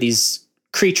there were these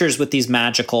creatures with these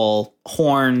magical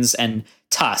horns and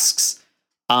tusks.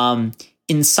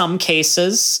 In some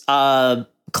cases,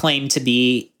 claimed to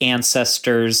be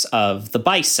ancestors of the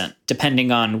bison,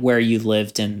 depending on where you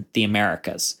lived in the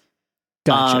Americas.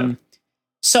 Gotcha.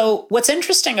 So what's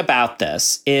interesting about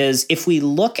this is if we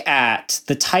look at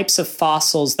the types of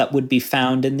fossils that would be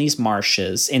found in these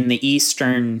marshes in the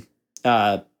eastern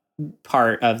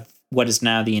part of what is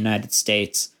now the United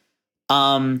States,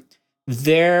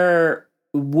 there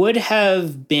would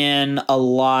have been a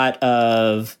lot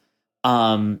of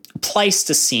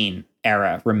Pleistocene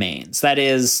era remains. That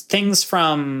is, things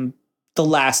from the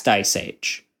last ice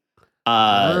age.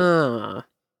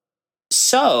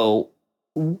 So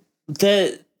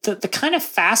the kind of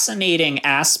fascinating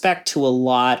aspect to a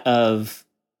lot of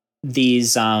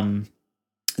these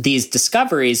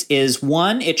discoveries is,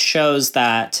 one, it shows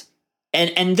that,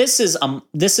 and this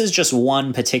is just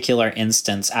one particular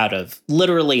instance out of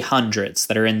literally hundreds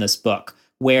that are in this book,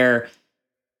 where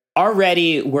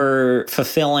already we're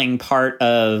fulfilling part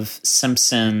of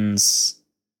Simpson's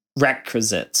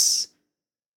requisites,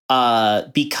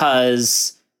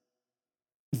 because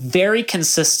very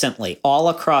consistently all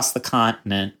across the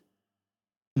continent,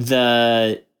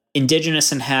 the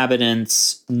indigenous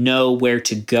inhabitants know where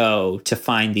to go to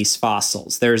find these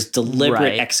fossils. There's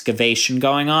deliberate excavation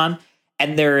going on,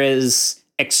 and there is,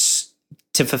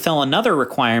 to fulfill another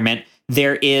requirement,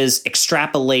 there is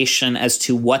extrapolation as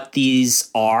to what these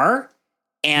are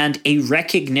and a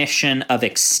recognition of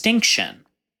extinction.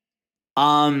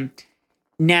 Now,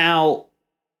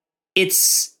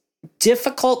 it's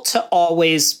difficult to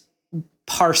always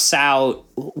parse out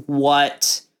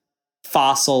what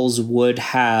fossils would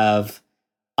have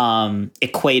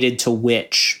equated to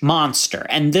which monster.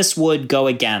 And this would go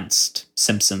against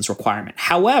Simpson's requirement.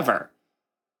 However,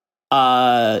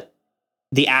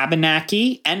 the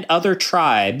Abenaki and other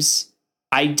tribes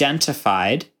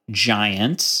identified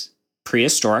giant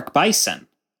prehistoric bison,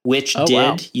 which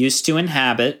used to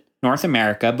inhabit North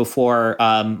America before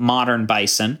modern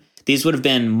bison. These would have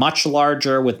been much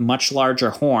larger with much larger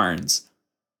horns.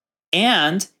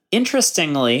 And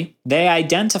interestingly, they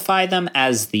identify them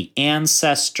as the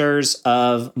ancestors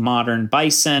of modern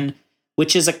bison,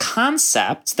 which is a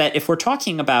concept that if we're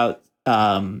talking about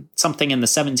something in the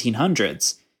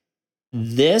 1700s,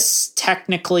 this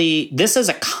as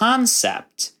a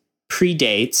concept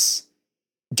predates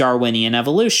Darwinian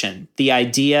evolution. The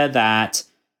idea that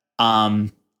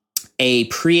a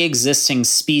pre-existing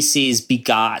species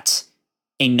begot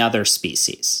another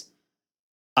species.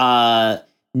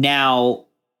 Now,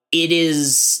 it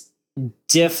is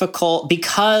difficult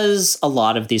because a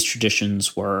lot of these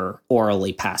traditions were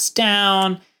orally passed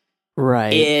down.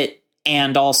 Right.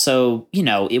 And also,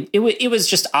 it was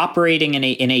just operating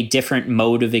in a different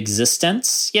mode of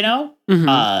existence,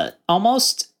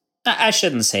 almost. I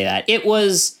shouldn't say that. It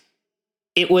was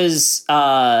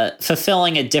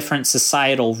fulfilling a different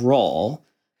societal role.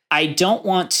 I don't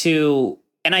want to,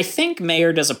 and I think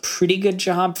Mayor does a pretty good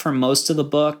job for most of the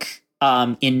book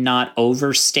in not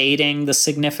overstating the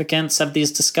significance of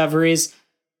these discoveries.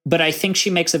 But I think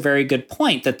she makes a very good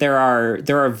point that there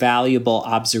are valuable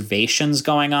observations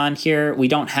going on here. We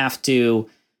don't have to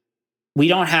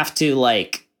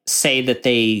like say that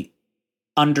they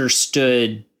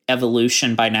understood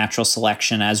evolution by natural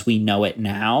selection as we know it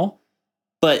now.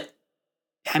 But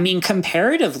I mean,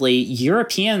 comparatively,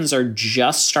 Europeans are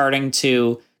just starting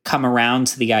to come around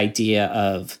to the idea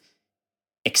of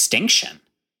extinction.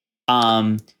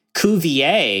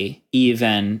 Cuvier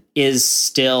even is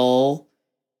still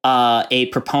a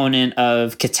proponent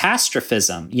of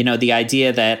catastrophism. The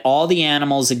idea that all the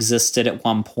animals existed at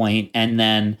one point and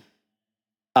then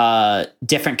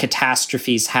different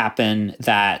catastrophes happen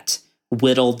that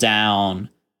whittle down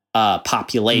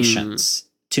populations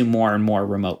to more and more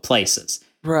remote places.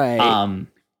 Right.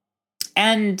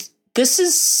 And this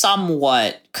is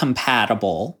somewhat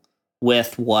compatible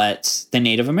with what the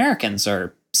Native Americans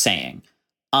are saying.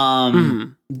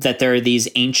 That there are these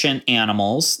ancient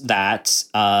animals that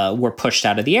were pushed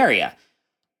out of the area.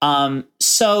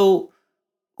 So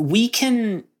we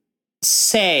can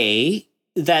say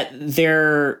that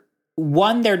they're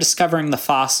discovering the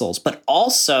fossils, but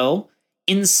also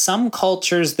in some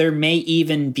cultures, there may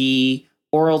even be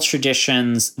oral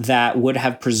traditions that would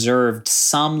have preserved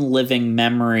some living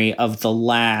memory of the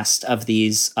last of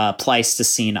these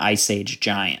Pleistocene Ice Age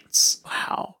giants.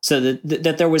 Wow. So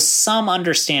that there was some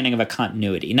understanding of a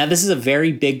continuity. Now, this is a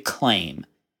very big claim,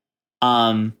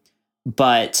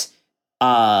 but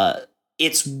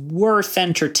it's worth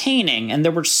entertaining. And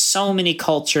there were so many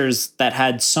cultures that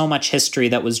had so much history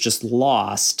that was just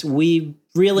lost. We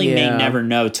really may never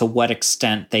know to what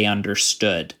extent they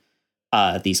understood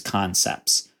these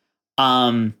concepts.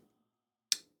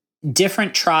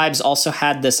 Different tribes also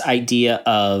had this idea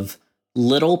of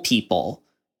little people,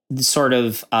 sort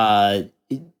of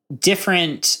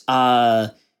different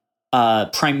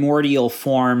primordial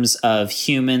forms of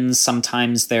humans.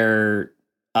 Sometimes they're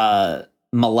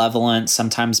malevolent,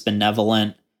 sometimes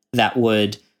benevolent, that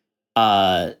would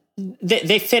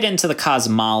they fit into the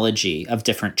cosmology of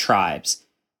different tribes.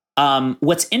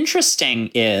 What's interesting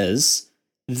is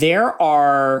there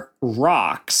are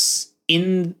rocks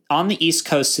on the east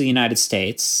coast of the United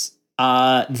States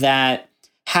that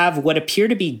have what appear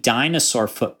to be dinosaur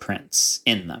footprints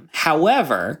in them.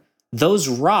 However, those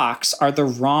rocks are the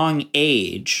wrong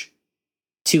age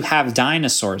to have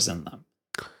dinosaurs in them.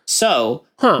 So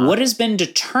what has been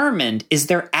determined is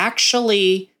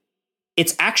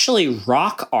it's actually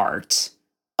rock art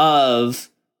of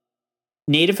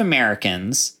Native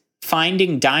Americans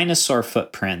finding dinosaur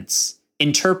footprints,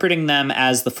 interpreting them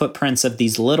as the footprints of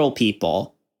these little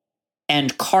people,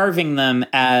 and carving them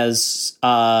as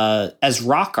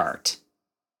rock art.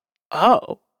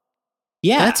 Oh,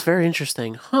 yeah, that's very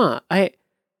interesting, huh?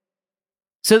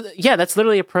 That's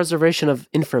literally a preservation of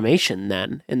information.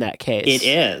 Then, in that case, it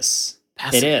is.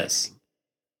 It is.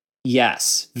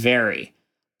 Yes, very.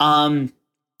 And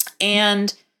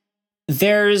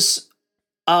there's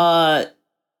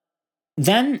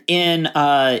then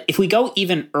if we go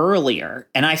even earlier,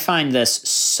 and I find this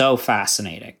so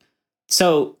fascinating.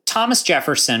 So Thomas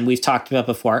Jefferson, we've talked about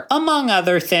before, among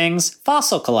other things,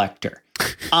 fossil collector.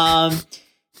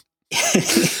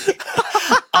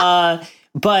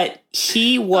 But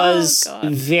he was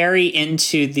very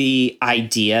into the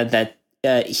idea that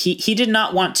he did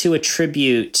not want to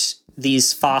attribute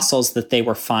these fossils that they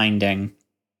were finding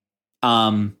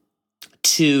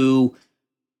to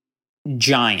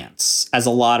giants, as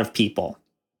a lot of people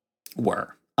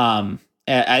were. Both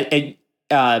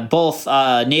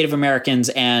Native Americans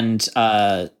and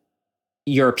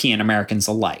European Americans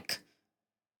alike.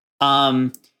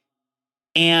 And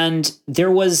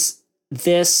there was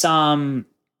this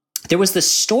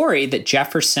story that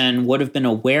Jefferson would have been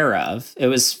aware of. It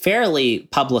was fairly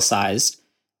publicized.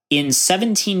 In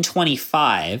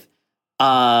 1725,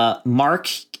 Mark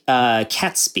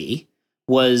Catesby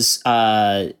was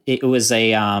a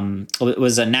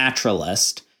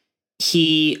naturalist.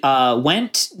 He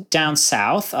went down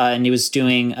south and he was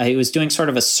doing sort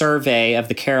of a survey of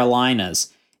the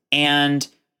Carolinas, and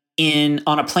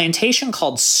on a plantation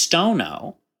called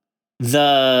Stono,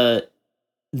 the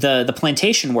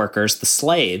plantation workers, the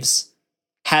slaves,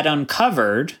 had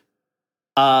uncovered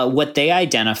what they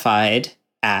identified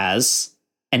as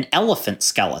an elephant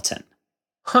skeleton.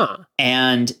 Huh.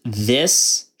 And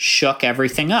this shook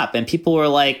everything up. And people were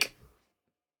like,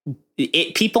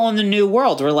 people in the New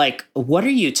World were like, what are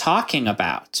you talking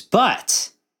about? But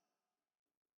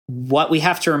what we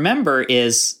have to remember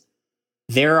is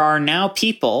there are now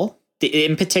people,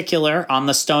 in particular on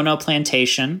the Stono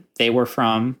plantation, they were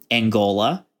from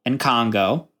Angola and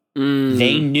Congo.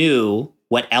 They knew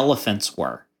what elephants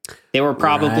were. They were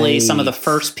probably some of the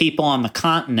first people on the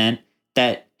continent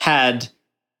that had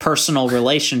personal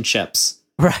relationships,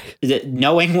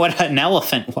 knowing what an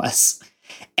elephant was.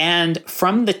 And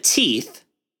from the teeth,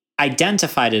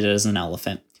 identified it as an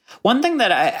elephant. One thing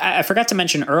that I forgot to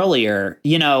mention earlier, do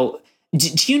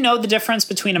you know the difference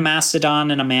between a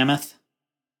mastodon and a mammoth?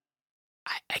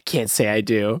 I can't say I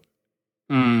do.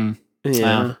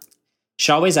 Yeah.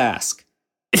 Should always ask.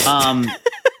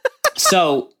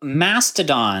 So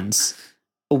mastodons,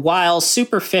 while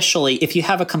superficially, if you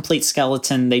have a complete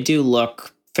skeleton, they do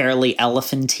look fairly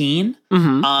elephantine.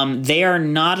 They are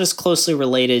not as closely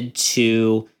related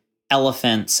to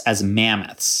elephants as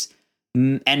mammoths.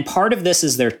 And part of this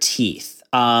is their teeth.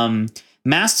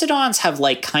 Mastodons have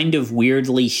like kind of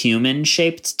weirdly human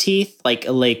shaped teeth, like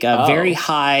very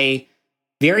high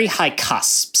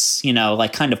cusps,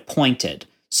 like kind of pointed.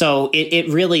 So it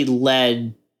really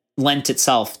lent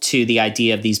itself to the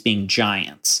idea of these being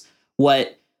giants.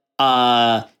 What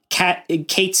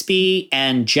Catesby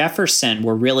and Jefferson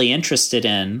were really interested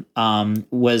in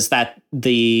was that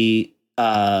the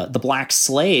black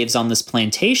slaves on this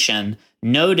plantation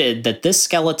noted that this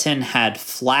skeleton had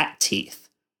flat teeth,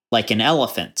 like an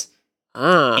elephant.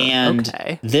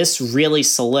 This really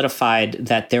solidified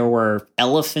that there were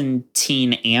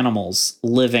elephantine animals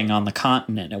living on the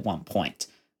continent at one point,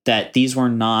 that these were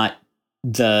not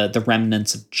the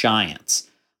remnants of giants.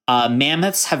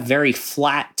 Mammoths have very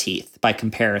flat teeth by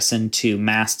comparison to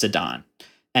mastodon,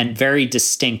 and very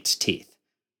distinct teeth.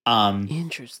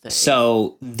 Interesting.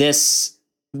 So this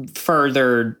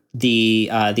furthered the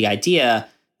idea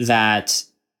that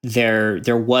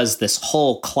there was this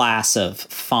whole class of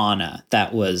fauna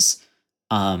that was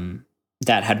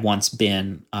that had once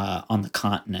been on the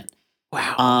continent.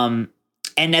 Wow.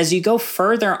 And as you go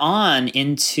further on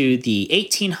into the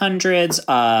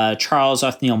 1800s, Charles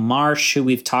Othniel Marsh, who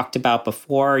we've talked about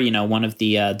before, one of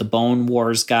the Bone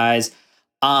Wars guys,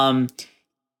 and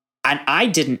I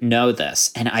didn't know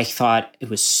this, and I thought it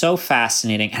was so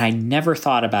fascinating, and I never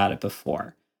thought about it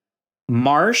before.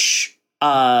 Marsh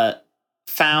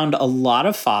found a lot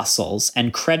of fossils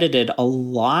and credited a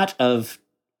lot of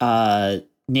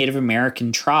Native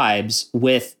American tribes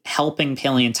with helping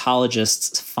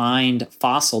paleontologists find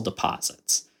fossil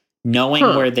deposits, knowing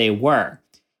where they were.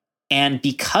 And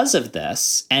because of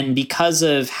this, and because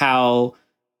of how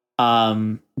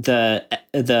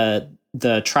the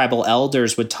tribal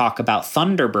elders would talk about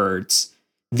thunderbirds,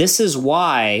 this is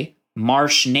why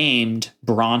Marsh named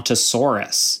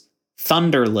Brontosaurus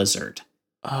thunder lizard.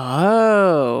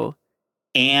 Oh.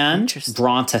 And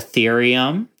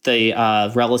Brontotherium, the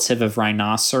relative of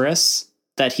rhinoceros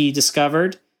that he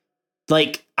discovered.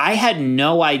 Like, I had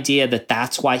no idea that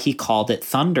that's why he called it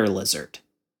thunder lizard.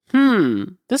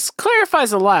 This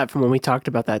clarifies a lot from when we talked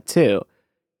about that too.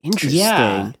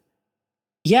 Interesting.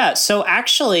 Yeah. So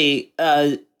actually,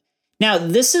 now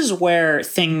this is where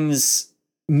things,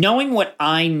 knowing what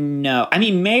I know, I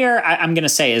mean, Mayor, I'm going to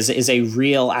say is a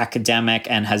real academic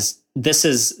and this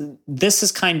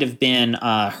has kind of been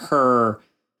her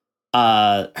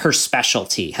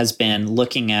specialty, has been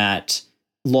looking at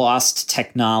lost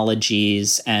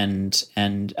technologies and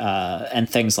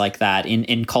things like that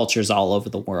in cultures all over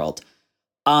the world.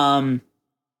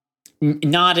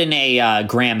 Not in a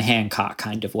Graham Hancock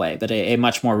kind of way, but a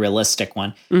much more realistic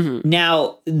one. Mm-hmm.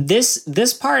 Now,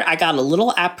 this part I got a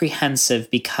little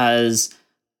apprehensive because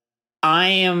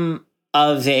I'm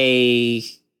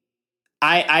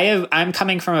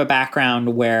coming from a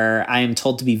background where I am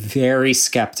told to be very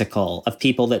skeptical of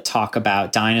people that talk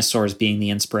about dinosaurs being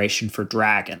the inspiration for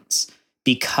dragons,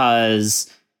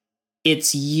 because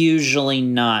it's usually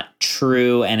not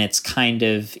true, and it's kind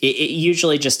of it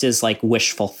usually just is like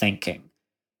wishful thinking.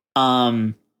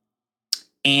 Mayor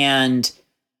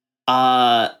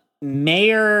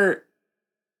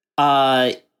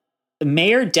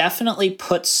definitely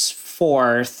puts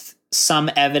forth some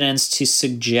evidence to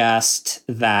suggest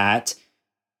that,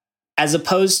 as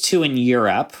opposed to in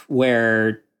Europe,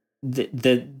 where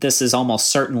this is almost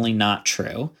certainly not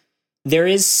true, there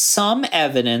is some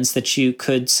evidence that you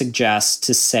could suggest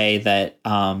to say that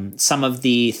some of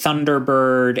the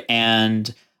Thunderbird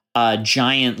and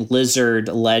giant lizard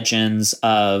legends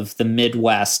of the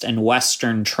Midwest and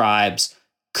Western tribes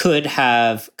could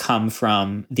have come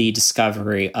from the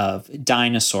discovery of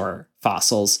dinosaur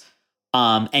fossils.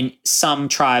 And some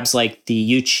tribes like the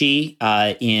Yuchi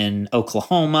in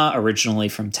Oklahoma, originally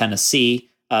from Tennessee,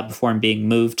 before being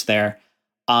moved there,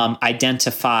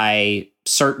 identify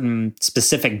certain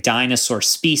specific dinosaur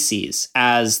species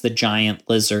as the giant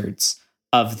lizards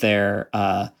of their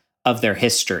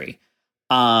history.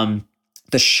 The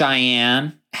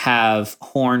Cheyenne have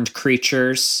horned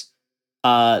creatures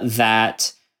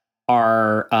that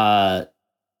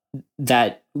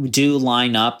do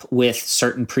line up with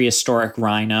certain prehistoric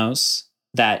rhinos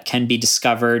that can be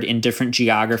discovered in different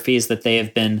geographies that they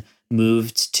have been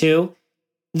moved to.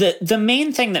 The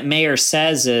main thing that Mayor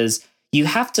says is you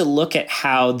have to look at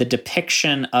how the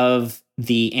depiction of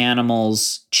the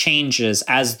animals changes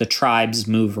as the tribes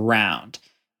move around.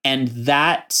 And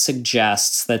that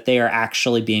suggests that they are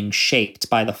actually being shaped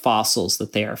by the fossils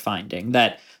that they are finding,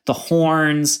 that the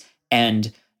horns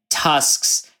and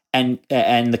tusks and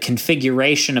the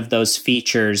configuration of those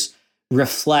features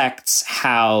reflects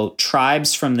how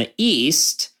tribes from the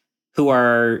East, who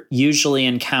are usually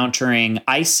encountering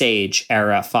Ice Age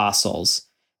era fossils,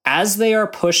 as they are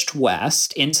pushed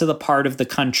west into the part of the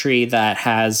country that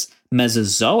has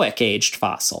Mesozoic aged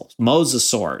fossils,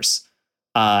 mosasaurs,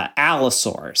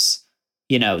 allosaurs,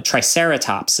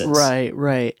 triceratopses.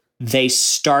 Right. They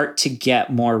start to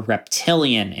get more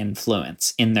reptilian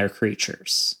influence in their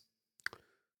creatures.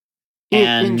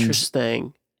 And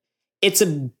interesting. It's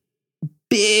a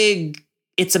bit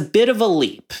of a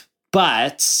leap,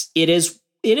 but it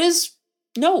is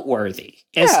noteworthy,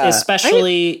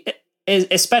 especially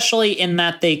in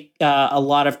that they a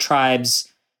lot of tribes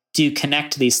do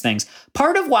connect these things.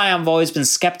 Part of why I've always been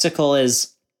skeptical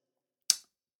is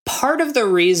part of the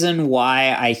reason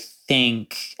why I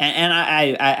think, and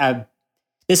I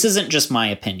this isn't just my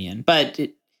opinion, but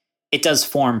it does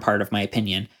form part of my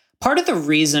opinion. Part of the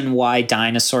reason why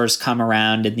dinosaurs come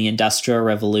around in the Industrial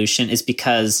Revolution is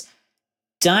because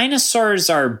dinosaurs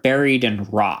are buried in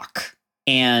rock.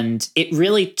 And it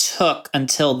really took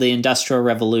until the Industrial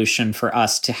Revolution for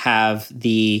us to have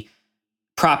the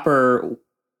proper,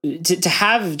 to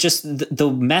have just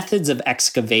the methods of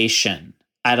excavation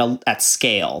at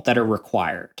scale that are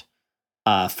required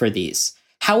for these.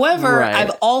 However,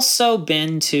 I've also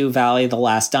been to Valley of the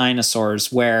Last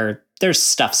Dinosaurs, where there's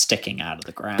stuff sticking out of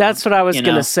the ground. That's what I was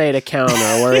going to say to counter,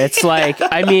 where it's like,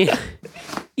 I mean,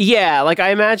 yeah, like I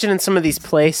imagine in some of these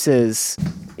places,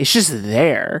 it's just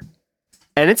there.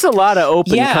 And it's a lot of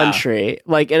open country.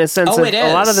 Like, in a sense, a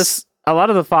lot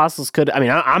of the fossils could, I mean,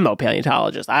 I'm no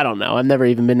paleontologist. I don't know. I've never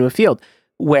even been to a field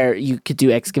where you could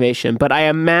do excavation. But I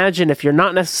imagine if you're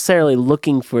not necessarily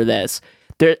looking for this,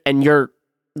 and you're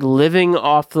living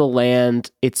off the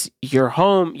land, it's your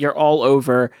home, you're all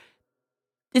over,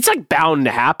 it's like bound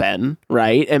to happen,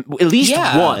 right? And at least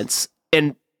once,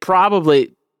 and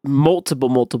probably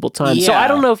multiple times. Yeah. So I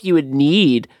don't know if you would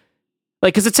need,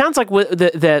 like, because it sounds like with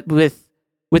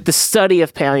the study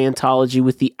of paleontology,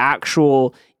 with the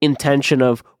actual intention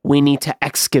of we need to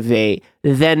excavate,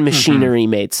 then machinery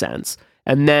made sense,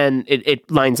 and then it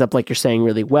lines up, like you're saying,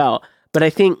 really well. But I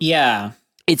think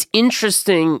it's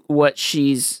interesting what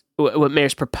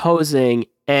Mayer's proposing,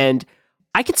 and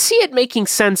I could see it making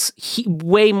sense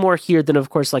way more here than, of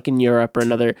course, like in Europe or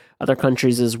in other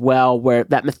countries as well, where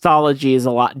that mythology is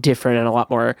a lot different and a lot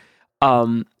more.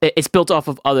 It's built off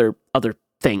of other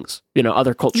things,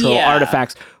 other cultural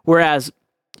artifacts. Whereas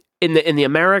in the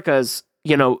Americas,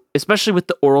 especially with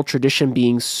the oral tradition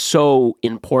being so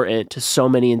important to so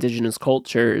many indigenous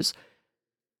cultures,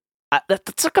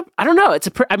 that's like I don't know.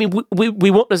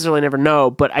 We won't necessarily never know,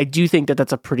 but I do think that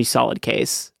that's a pretty solid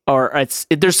case. Or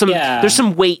there's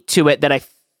some weight to it that I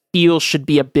feel should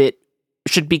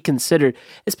be considered,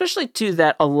 especially too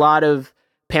that a lot of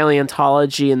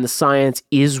paleontology and the science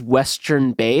is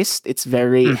Western based. It's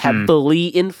very heavily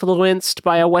influenced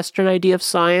by a Western idea of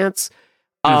science.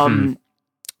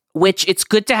 Which it's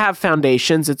good to have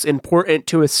foundations. It's important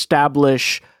to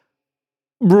establish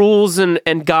rules and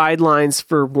guidelines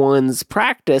for one's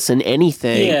practice in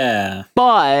anything. Yeah.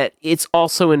 But it's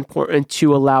also important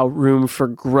to allow room for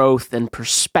growth and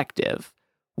perspective,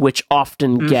 which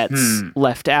often gets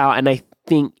left out. And I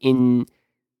think in,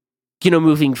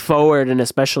 moving forward and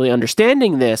especially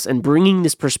understanding this and bringing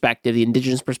this perspective, the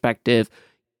indigenous perspective,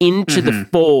 into the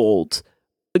fold,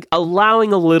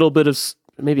 allowing a little bit of,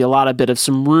 maybe a lot of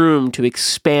some room to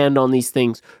expand on these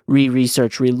things,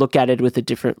 research, look at it with a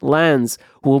different lens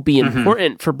will be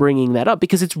important for bringing that up,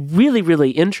 because it's really, really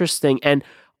interesting. And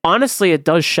honestly, it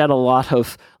does shed a lot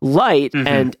of light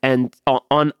and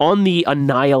on the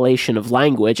annihilation of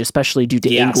language, especially due to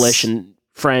English and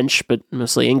French, but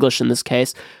mostly English in this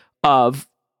case, of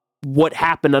what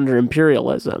happened under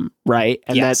imperialism, right?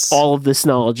 And that all of this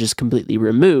knowledge is completely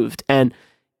removed. And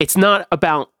it's not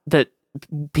about that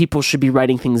people should be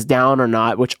writing things down or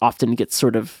not, which often gets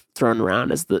sort of thrown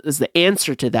around as the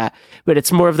answer to that. But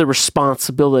it's more of the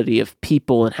responsibility of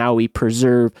people and how we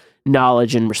preserve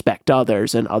knowledge and respect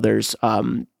others and others,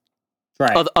 other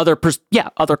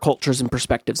cultures and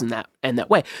perspectives in that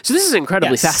way. So this is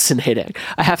incredibly fascinating,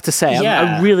 I have to say.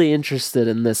 I'm really interested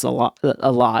in this a lot.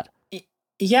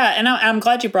 Yeah, and I'm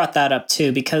glad you brought that up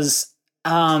too, because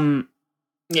bringing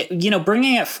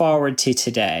it forward to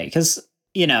today, because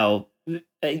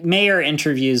Mayor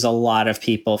interviews a lot of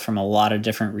people from a lot of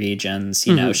different regions.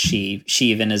 She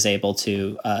even is able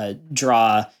to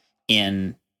draw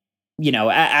in,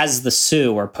 as the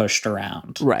Sioux are pushed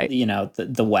around, right?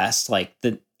 The West, like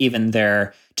even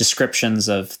their descriptions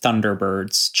of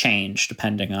thunderbirds change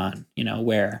depending on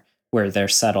where they're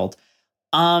settled.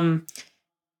 There's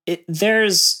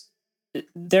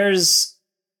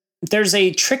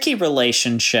a tricky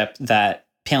relationship that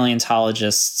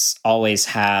paleontologists always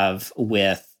have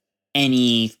with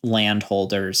any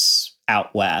landholders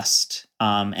out west.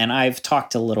 And I've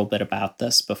talked a little bit about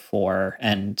this before,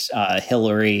 and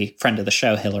Hillary, friend of the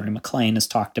show, Hillary McLean, has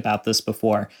talked about this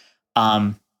before.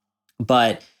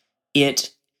 But it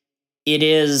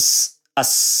is a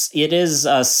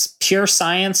pure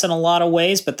science in a lot of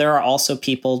ways, but there are also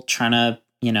people trying to,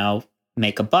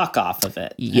 make a buck off of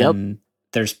it. Yep. And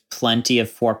there's plenty of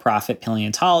for-profit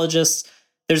paleontologists.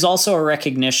 There's also a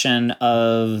recognition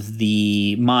of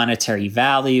the monetary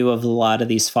value of a lot of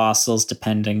these fossils,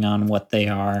 depending on what they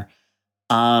are.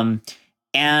 And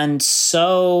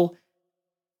so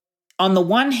on the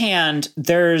one hand,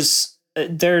 there's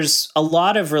a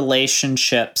lot of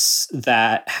relationships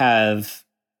that have,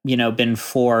 been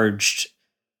forged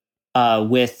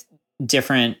with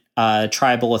different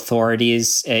tribal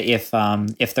authorities if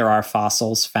there are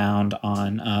fossils found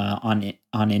on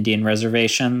Indian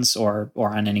reservations or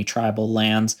on any tribal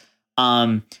lands.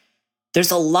 There's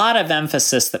a lot of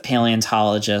emphasis that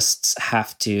paleontologists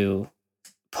have to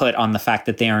put on the fact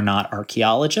that they are not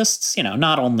archaeologists,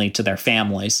 not only to their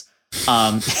families.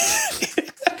 So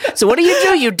what do?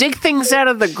 You dig things out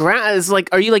of the ground? It's like,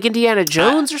 are you like Indiana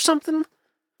Jones or something?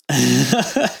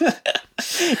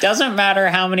 Doesn't matter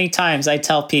how many times I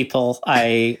tell people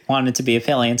I wanted to be a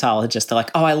paleontologist. They're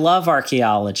like, "Oh, I love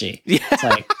archaeology." Yeah. It's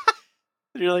like,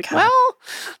 you're like, well,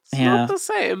 it's not the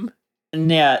same.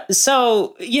 Yeah.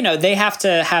 So, they have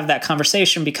to have that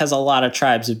conversation because a lot of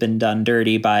tribes have been done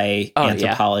dirty by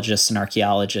anthropologists and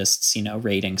archaeologists,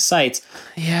 raiding sites.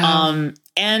 Yeah.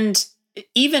 And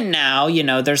even now,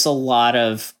 there's a lot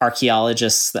of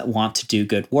archaeologists that want to do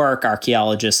good work,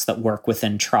 archaeologists that work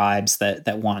within tribes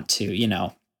that want to,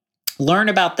 learn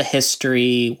about the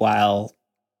history while,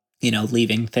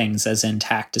 leaving things as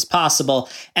intact as possible.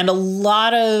 And a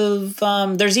lot of,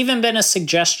 there's even been a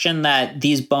suggestion that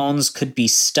these bones could be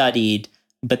studied,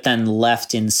 but then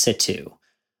left in situ.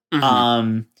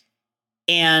 And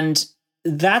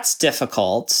that's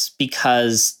difficult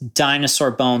because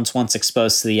dinosaur bones, once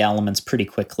exposed to the elements, pretty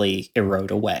quickly erode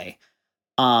away.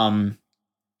 But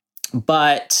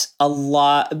a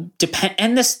lot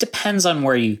and this depends on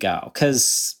where you go,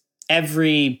 because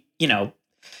every,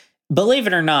 believe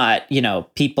it or not,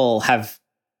 people have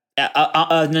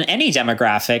in any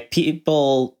demographic,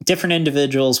 different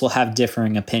individuals will have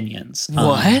differing opinions.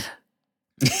 What?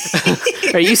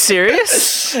 Are you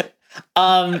serious?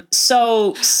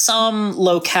 So some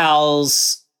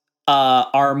locales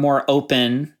are more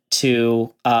open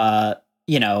to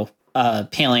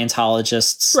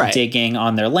paleontologists digging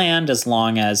on their land, as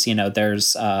long as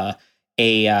there's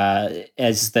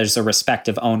there's a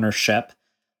respective ownership.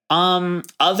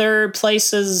 Other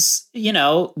places,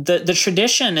 the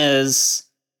tradition is,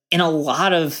 in a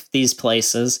lot of these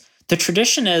places, the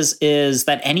tradition is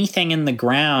that anything in the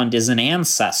ground is an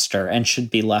ancestor and should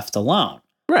be left alone.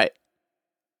 Right.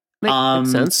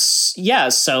 Makes sense. Yeah.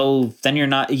 So then you're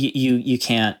not, you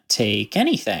can't take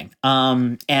anything.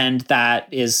 And that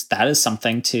is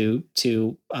something to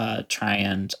try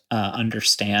and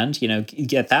understand,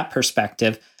 get that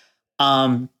perspective.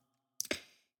 And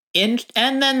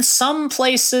then some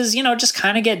places, just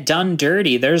kind of get done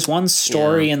dirty. There's one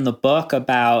story in the book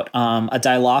about a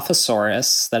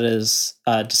Dilophosaurus that is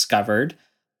discovered.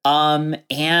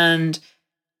 And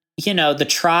the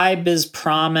tribe is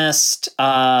promised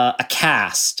a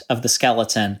cast of the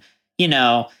skeleton.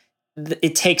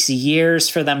 It takes years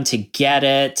for them to get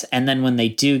it, and then when they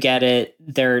do get it,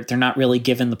 they're not really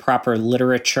given the proper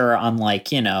literature on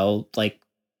what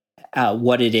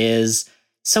it is.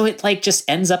 So it just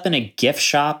ends up in a gift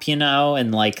shop, and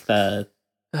the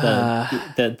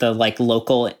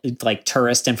local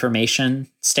tourist information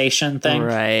station thing,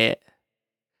 right?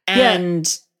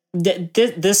 And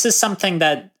this is something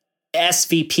that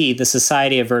SVP, the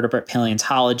Society of Vertebrate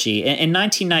Paleontology, in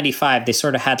 1995, they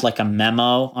sort of had a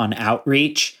memo on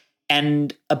outreach.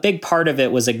 And a big part of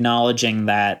it was acknowledging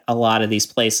that a lot of these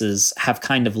places have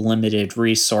kind of limited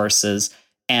resources,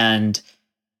 and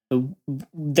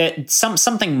that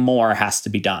something more has to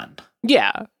be done.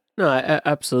 Yeah. No,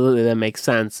 absolutely. That makes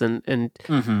sense. And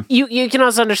you can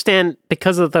also understand,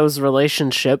 because of those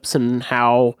relationships and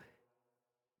how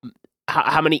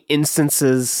many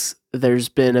instances there's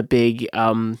been a big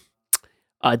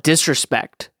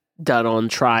disrespect done on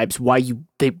tribes, why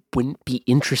they wouldn't be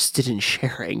interested in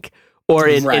sharing or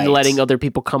in letting other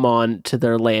people come on to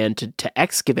their land to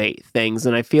excavate things.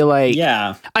 And I feel like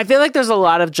there's a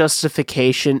lot of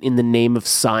justification in the name of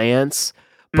science,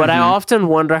 but I often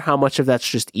wonder how much of that's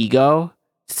just ego,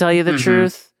 to tell you the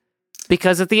truth.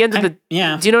 Because at the end of do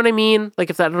you know what I mean?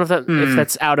 If that, I don't know if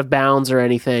that's out of bounds or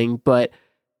anything, but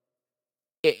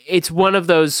it's one of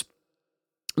those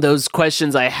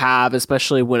questions I have,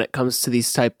 especially when it comes to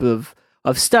these type of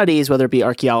studies, whether it be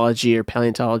archaeology or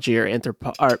paleontology or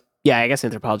I guess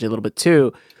anthropology a little bit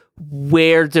too,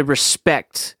 where the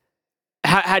respect,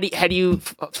 how do you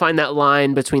find that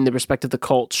line between the respect of the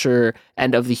culture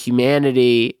and of the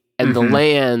humanity and the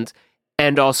land,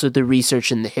 and also the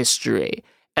research and the history?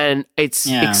 And it's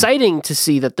exciting to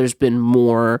see that there's been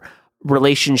more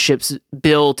relationships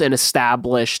built and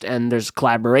established, and there's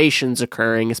collaborations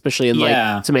occurring, especially in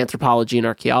some anthropology and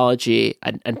archaeology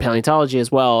and paleontology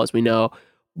as well, as we know.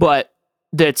 But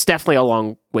that's definitely a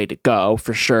long way to go,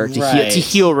 for sure, to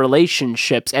heal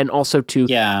relationships, and also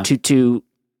to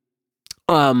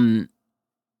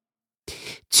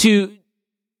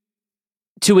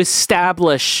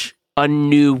establish a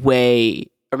new way,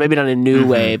 or maybe not a new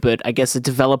way, but I guess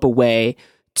develop a way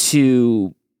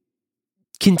to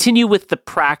continue with the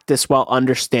practice while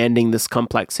understanding this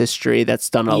complex history that's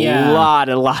done a lot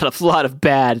of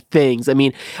bad things. I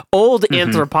mean, old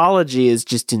anthropology is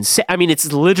just insane. I mean,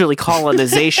 it's literally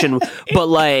colonization, but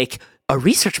a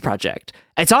research project.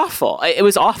 It's awful. It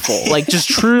was awful. Just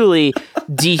truly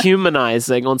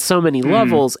dehumanizing on so many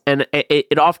levels. And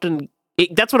it often,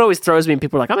 that's what always throws me. And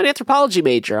people are like, I'm an anthropology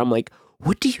major. I'm like,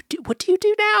 what do you do? What do you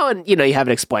do now? And you have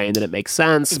it explained and it makes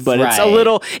sense, but it's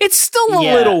still a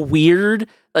little weird.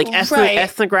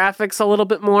 Ethnographics a little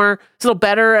bit more, it's a little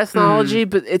better ethnology,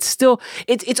 but it's still,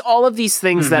 it's all of these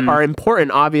things that are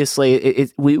important. Obviously,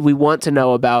 we want to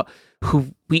know about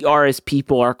who we are as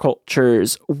people, our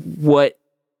cultures, what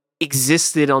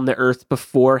existed on the earth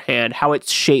beforehand, how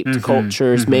it's shaped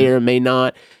cultures, may or may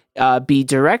not be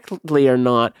directly or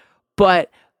not,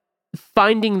 but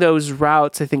finding those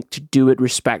routes, I think, to do it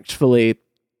respectfully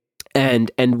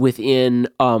and within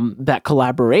that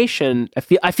collaboration,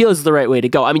 I feel is the right way to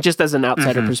go. I mean, just as an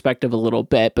outsider perspective a little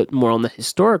bit, but more on the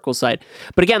historical side.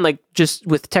 But again, just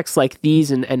with texts like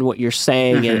these and what you're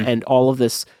saying and all of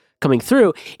this coming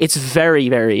through, it's very,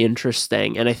 very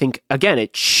interesting. And I think, again,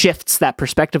 it shifts that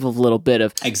perspective a little bit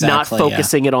of not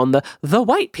focusing it on the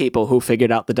white people who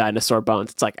figured out the dinosaur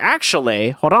bones. It's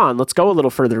actually, hold on, let's go a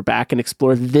little further back and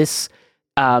explore this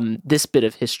bit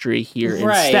of history here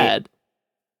instead.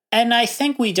 And I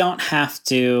think we don't have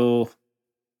to,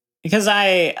 because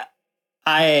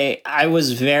I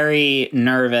was very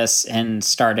nervous in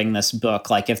starting this book,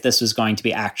 like if this was going to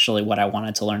be actually what I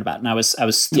wanted to learn about. And I was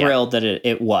thrilled that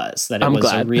it was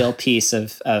glad. a real piece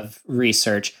of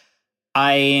research.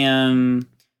 I am,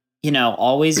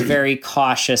 always very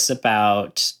cautious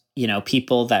about,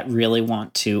 people that really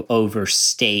want to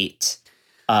overstate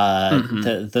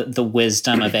the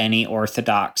wisdom of any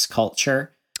Orthodox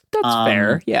culture. That's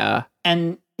fair. Yeah.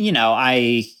 And,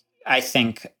 I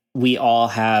think we all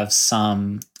have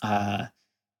some,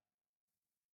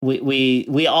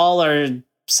 we all are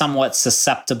somewhat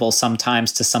susceptible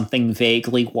sometimes to something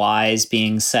vaguely wise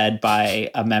being said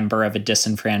by a member of a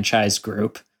disenfranchised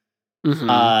group.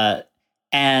 And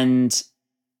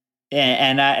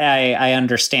I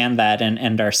understand that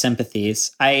and our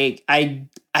sympathies. I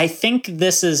think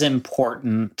this is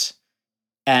important.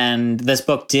 And this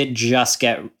book did just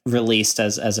get released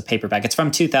as a paperback. It's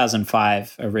from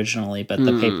 2005 originally, but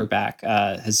the paperback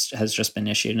has just been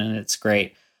issued, and it's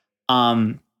great.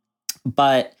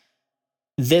 But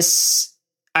this,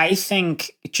 I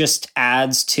think, just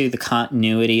adds to the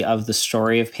continuity of the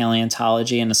story of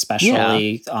paleontology, and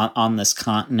especially on this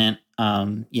continent.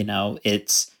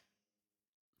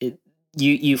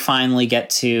 You finally get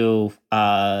to.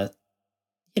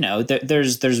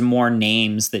 There's more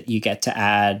names that you get to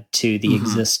add to the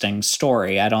existing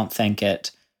story. I don't think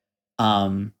it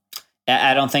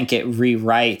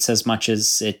rewrites as much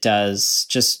as it does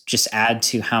just add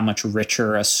to how much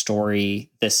richer a story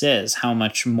this is, how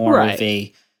much more of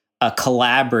a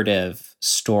collaborative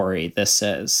story this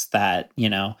is, that,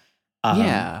 it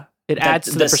adds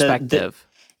to the perspective.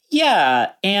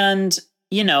 And,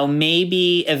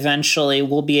 maybe eventually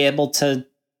we'll be able to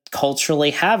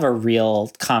culturally have a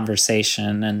real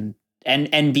conversation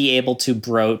and be able to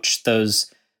broach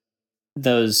those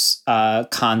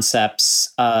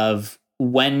concepts of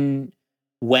when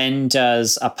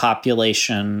does a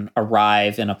population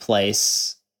arrive in a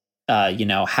place,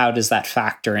 how does that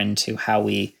factor into how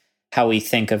we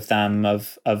think of them,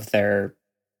 of their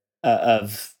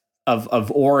of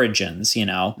origins,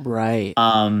 right.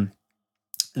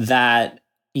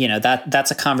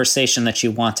 That's a conversation that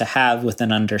you want to have with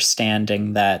an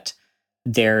understanding that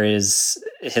there is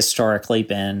historically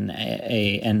been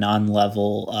a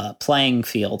non-level playing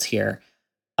field here.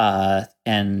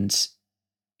 And,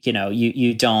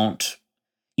 you don't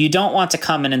want to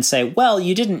come in and say, well,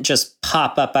 you didn't just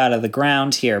pop up out of the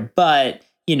ground here, but,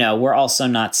 we're also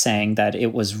not saying that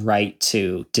it was right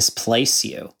to displace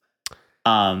you.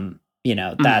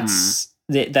 That's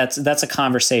a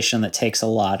conversation that takes a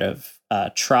lot of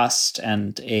trust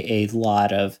and a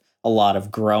lot of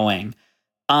growing.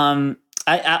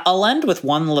 I'll end with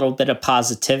one little bit of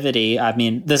positivity. I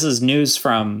mean, this is news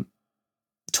from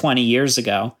 20 years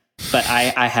ago, but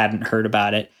I hadn't heard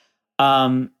about it.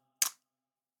 Of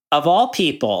all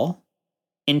people,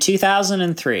 in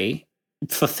 2003,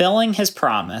 fulfilling his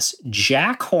promise,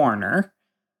 Jack Horner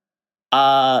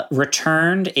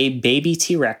returned a baby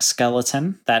T-Rex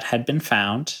skeleton that had been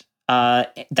found.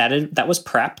 That was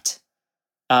prepped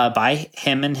by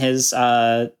him and his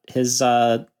lab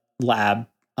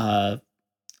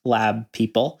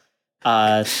people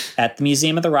at the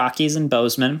Museum of the Rockies in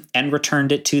Bozeman, and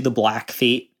returned it to the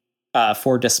Blackfeet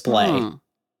for display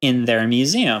in their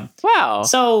museum. Wow!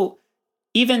 So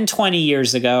even 20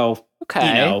 years ago,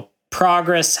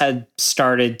 progress had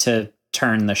started to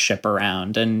turn the ship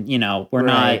around, and we're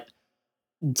not.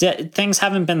 Things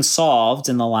haven't been solved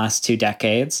in the last 2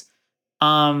 decades.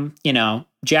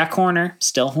 Jack Horner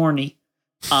still horny,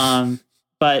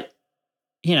 but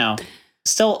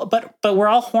still, but we're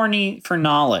all horny for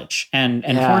knowledge and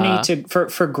horny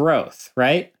for growth,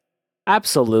 right?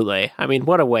 Absolutely. I mean,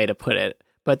 what a way to put it.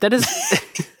 But that is,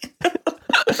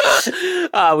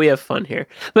 we have fun here.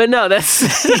 But no, that's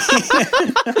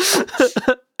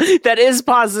that is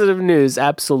positive news.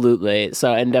 Absolutely.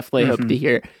 So, and definitely hope to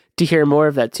hear more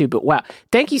of that too. But wow,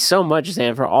 thank you so much,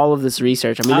 Xan, for all of this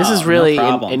research. I mean, this is really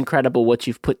incredible what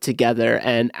you've put together,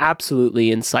 and absolutely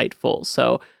insightful.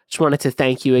 So just wanted to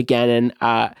thank you again. And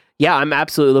I'm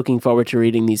absolutely looking forward to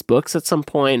reading these books at some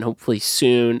point, hopefully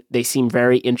soon. They seem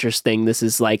very interesting. This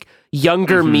is like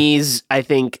younger me's, I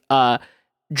think,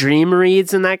 dream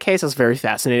reads in that case. I was very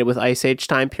fascinated with Ice Age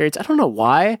time periods. I don't know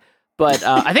why, but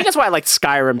I think that's why I like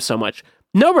Skyrim so much.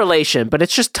 No relation, but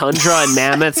it's just tundra and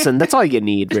mammoths, and that's all you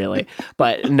need, really.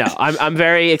 But no, I'm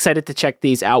very excited to check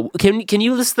these out. Can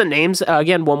you list the names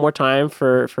again one more time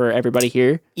for everybody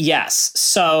here? Yes.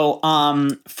 So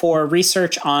for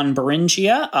research on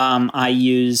Beringia, I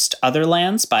used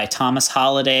Otherlands by Thomas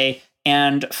Halliday,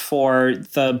 and for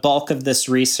the bulk of this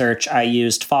research, I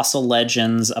used Fossil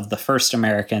Legends of the First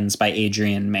Americans by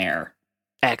Adrienne Mayor.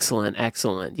 Excellent.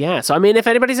 Yeah. So I mean, if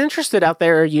anybody's interested out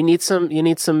there, you need some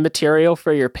material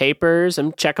for your papers,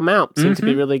 and check them out. Seem to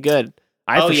be really good.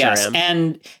 Yes.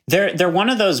 And they're one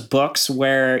of those books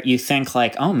where you think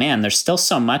like, oh man, there's still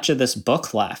so much of this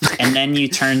book left. And then you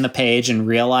turn the page and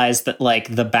realize that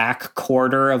like the back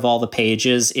quarter of all the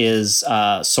pages is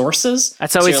sources.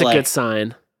 That's always a good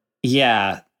sign.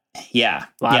 Yeah. A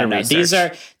lot of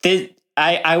research.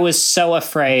 I was so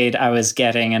afraid I was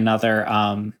getting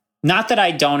another, not that I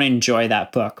don't enjoy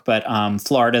that book, but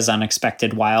Florida's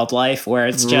Unexpected Wildlife, where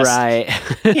it's just,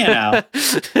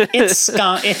 it's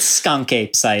skunk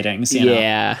ape sightings. You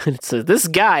know? So this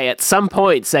guy at some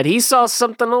point said he saw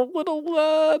something a little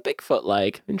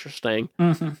Bigfoot-like. Interesting.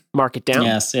 Mm-hmm. Mark it down.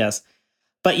 Yes.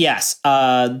 But yes,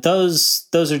 those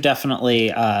are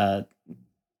definitely...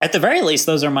 at the very least,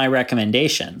 those are my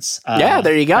recommendations.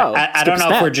 There you go. I don't know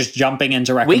if we're just jumping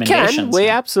into recommendations. We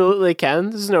absolutely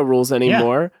can. There's no rules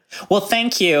anymore. Yeah. Well,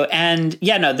 thank you. And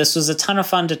this was a ton of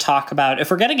fun to talk about. If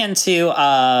we're getting into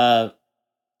other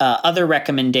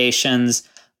recommendations,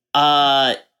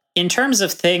 in terms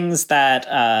of things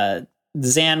that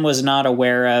Xan was not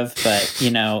aware of, but,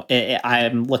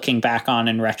 I'm looking back on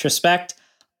in retrospect,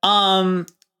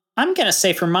 I'm going to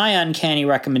say for my uncanny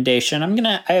recommendation,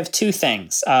 I have two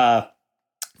things.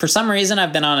 For some reason,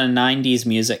 I've been on a 90s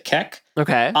music kick.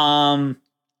 Okay.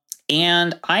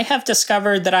 And I have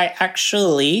discovered that I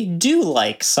actually do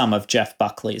like some of Jeff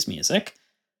Buckley's music.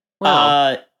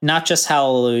 Wow. Not just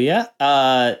Hallelujah,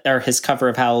 or his cover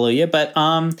of Hallelujah, but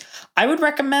I would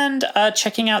recommend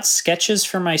checking out Sketches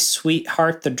for My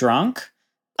Sweetheart the Drunk.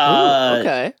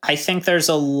 Okay. I think there's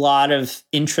a lot of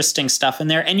interesting stuff in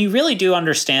there, and you really do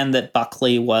understand that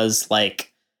Buckley was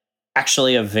like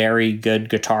actually a very good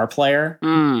guitar player.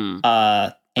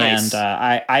 Nice. And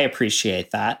I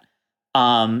appreciate that.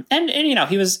 And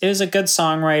he was a good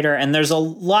songwriter, and there's a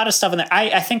lot of stuff in there.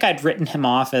 I think I'd written him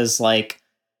off as like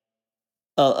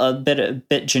a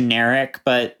bit generic,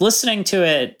 but listening to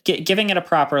it, giving it a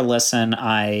proper listen,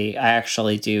 I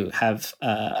actually do have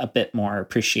a bit more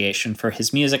appreciation for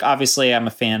his music. Obviously, I'm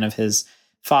a fan of his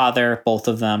father, both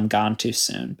of them gone too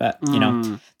soon. But,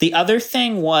 the other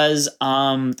thing was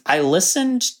I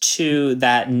listened to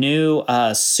that new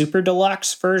super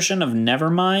deluxe version of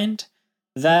Nevermind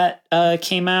that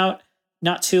came out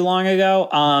not too long ago.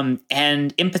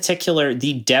 And in particular,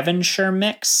 the Devonshire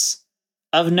mix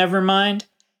of Nevermind.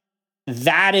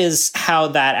 That is how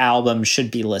that album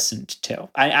should be listened to.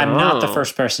 I'm not the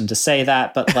first person to say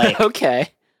that, but like, okay,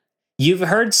 you've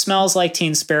heard Smells Like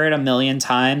Teen Spirit a million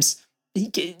times.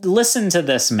 Listen to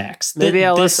this mix. Maybe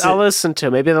I'll listen to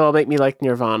it. Maybe they'll make me like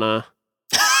Nirvana.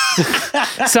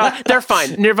 So they're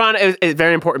fine. Nirvana is a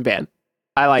very important band.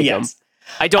 I like them.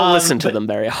 I don't listen to them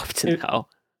very often, though.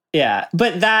 Yeah,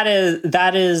 but that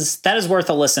is worth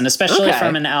a listen, especially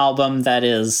from an album that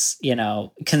is,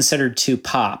 considered too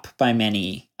pop by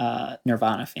many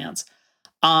Nirvana fans.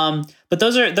 But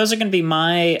those are going to be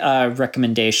my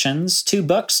recommendations: 2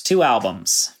 books, 2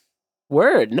 albums.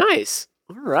 Word, nice.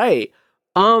 All right.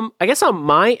 I guess on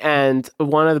my end,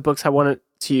 one of the books I wanted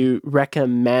to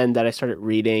recommend that I started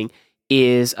reading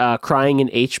is Crying in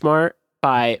H Mart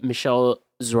by Michelle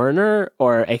Zwerner,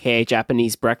 or aka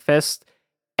Japanese Breakfast.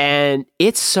 And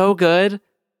it's so good.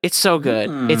 It's so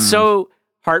good. It's so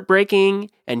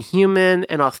heartbreaking and human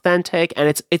and authentic. And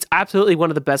it's absolutely one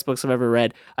of the best books I've ever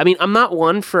read. I mean, I'm not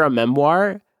one for a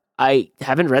memoir. I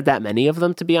haven't read that many of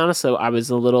them, to be honest. So I was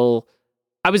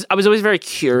always very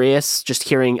curious just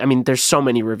hearing. I mean, there's so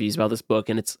many reviews about this book,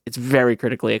 and it's very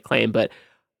critically acclaimed, but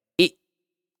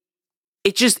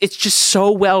it's just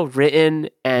so well written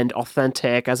and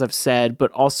authentic, as I've said,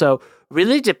 but also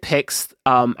really depicts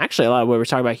actually a lot of what we're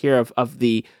talking about here of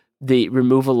the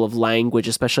removal of language,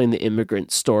 especially in the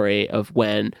immigrant story of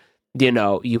when,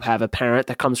 you have a parent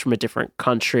that comes from a different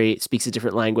country, speaks a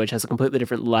different language, has a completely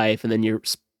different life, and then you're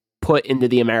put into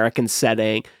the American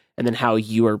setting, and then how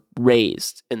you are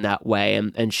raised in that way.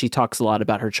 And she talks a lot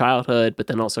about her childhood, but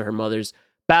then also her mother's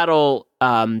battle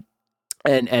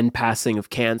and passing of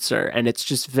cancer. And it's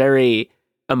just very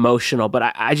emotional,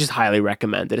 but I just highly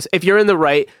recommend it. If you're in the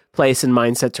right place and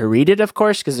mindset to read it, of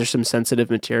course, because there's some sensitive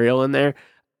material in there,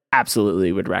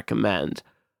 absolutely would recommend.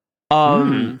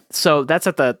 So that's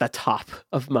at the top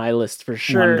of my list for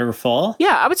sure. Wonderful.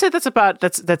 Yeah, I would say that's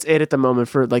it at the moment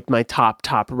for like my top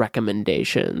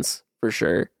recommendations for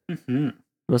sure. Mm-hmm.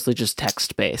 Mostly just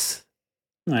text based.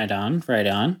 Right on.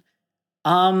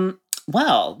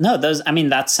 Well, no,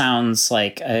 that sounds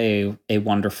like a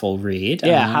wonderful read.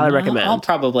 Yeah, highly recommend. I'll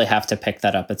probably have to pick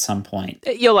that up at some point.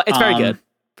 It's very good,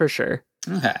 for sure.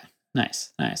 Okay,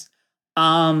 nice.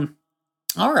 All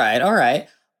right.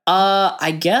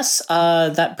 I guess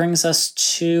that brings us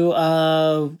to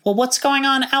what's going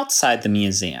on outside the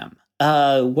museum?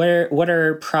 What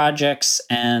are projects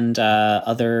and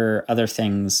other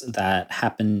things that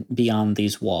happen beyond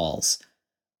these walls?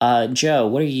 Joe,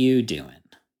 what are you doing?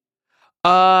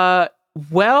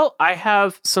 Well, I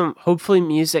have some hopefully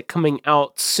music coming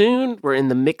out soon. We're in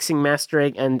the mixing,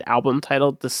 mastering, and album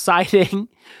title deciding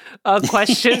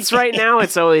questions right now.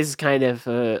 It's always kind of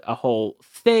a whole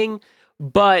thing.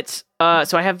 But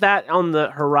so I have that on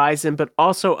the horizon, but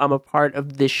also I'm a part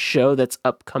of this show that's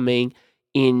upcoming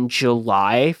in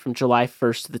July, from July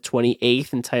 1st to the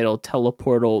 28th, entitled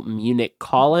Teleportal Munich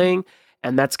Calling.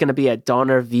 And that's going to be at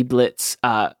Donner Wieblitz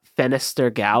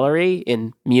Fenster Gallery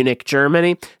in Munich,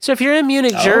 Germany. So if you're in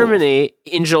Munich, Germany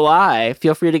in July,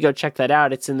 feel free to go check that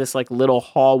out. It's in this like little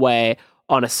hallway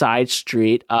on a side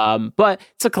street. But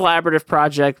it's a collaborative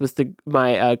project with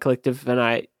my collective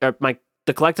and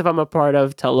the collective I'm a part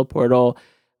of, Teleportal.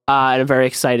 And I'm very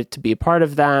excited to be a part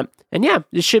of that. And yeah,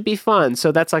 it should be fun.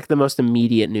 So that's like the most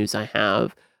immediate news I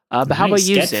have. But nice. How about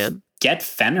you, Sam? Get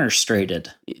fenestrated.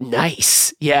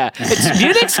 Nice. Yeah.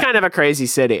 Munich's kind of a crazy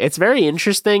city. It's very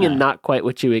interesting and not quite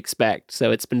what you expect. So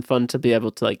it's been fun to be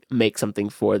able to like make something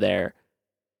for there.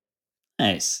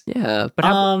 Nice. Yeah. But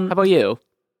how about you?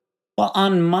 Well,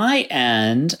 on my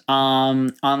end,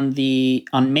 on May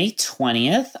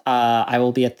 20th, I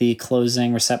will be at the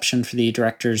closing reception for the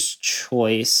Director's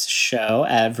Choice show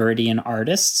at Viridian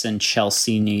Artists in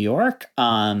Chelsea, New York.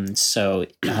 So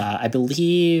I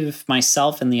believe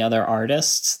myself and the other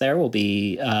artists there will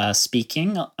be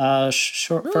speaking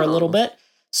for a little bit.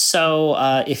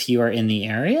 So if you are in the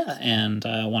area and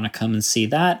want to come and see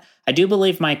that, I do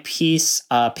believe my piece,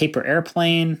 Paper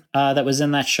Airplane, that was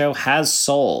in that show has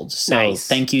sold. So nice.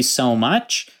 Thank you so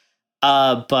much.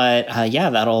 But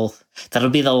that'll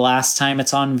be the last time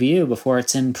it's on view before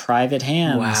it's in private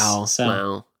hands. Wow. So,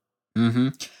 wow. Mm-hmm.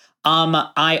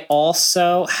 I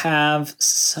also have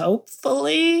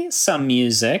hopefully some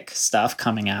music stuff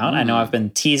coming out. I know I've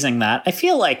been teasing that. I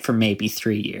feel like for maybe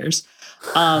 3 years.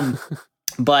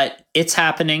 But it's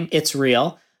happening. It's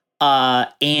real.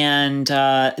 And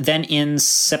then in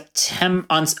September,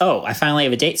 I finally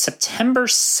have a date. September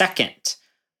 2nd,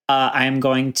 I am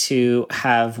going to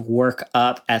have work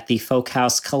up at the Folk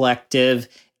House Collective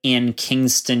in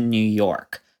Kingston, New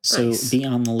York. So nice. Be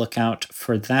on the lookout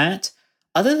for that.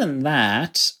 Other than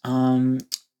that, and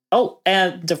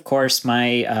of course,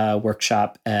 my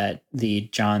workshop at the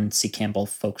John C. Campbell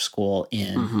Folk School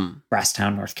in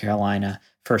Brasstown, North Carolina,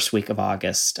 first week of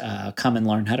August. Come and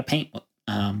learn how to paint.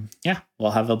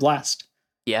 We'll have a blast.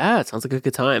 Yeah, it sounds like a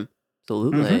good time.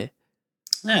 Absolutely.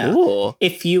 Yeah. Cool.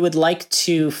 If you would like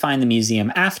to find the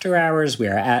museum after hours, we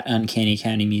are at Uncanny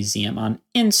County Museum on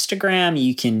Instagram.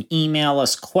 You can email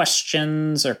us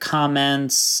questions or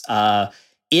comments.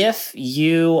 If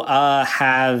you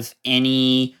have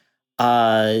any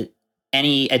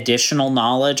additional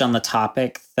knowledge on the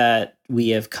topic that we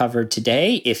have covered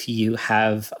today, if you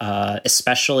have,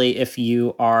 especially if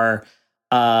you are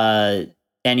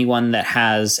anyone that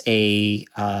has a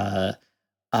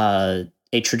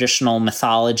traditional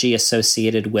mythology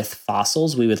associated with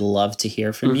fossils, we would love to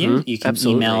hear from you. You can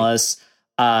email us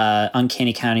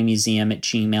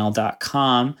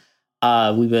uncannycountymuseum@gmail.com.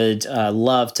 We would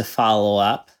love to follow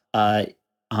up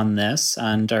on this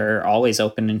and are always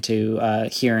open into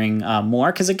hearing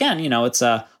more. Because again, it's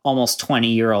a almost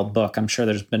 20-year-old book. I'm sure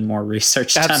there's been more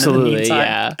research done in the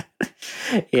meantime.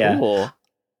 Yeah. Cool.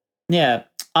 Yeah.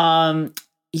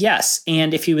 Yes.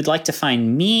 And if you would like to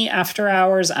find me after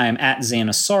hours, I'm at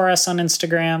Xanosaurus on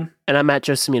Instagram. And I'm at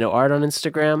Joe Cimino Art on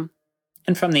Instagram.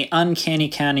 And from the Uncanny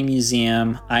County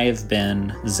Museum, I have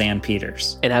been Xan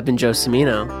Peters. And I've been Joe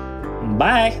Cimino.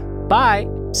 Bye. Bye.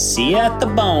 See you at the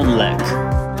Bone Lick.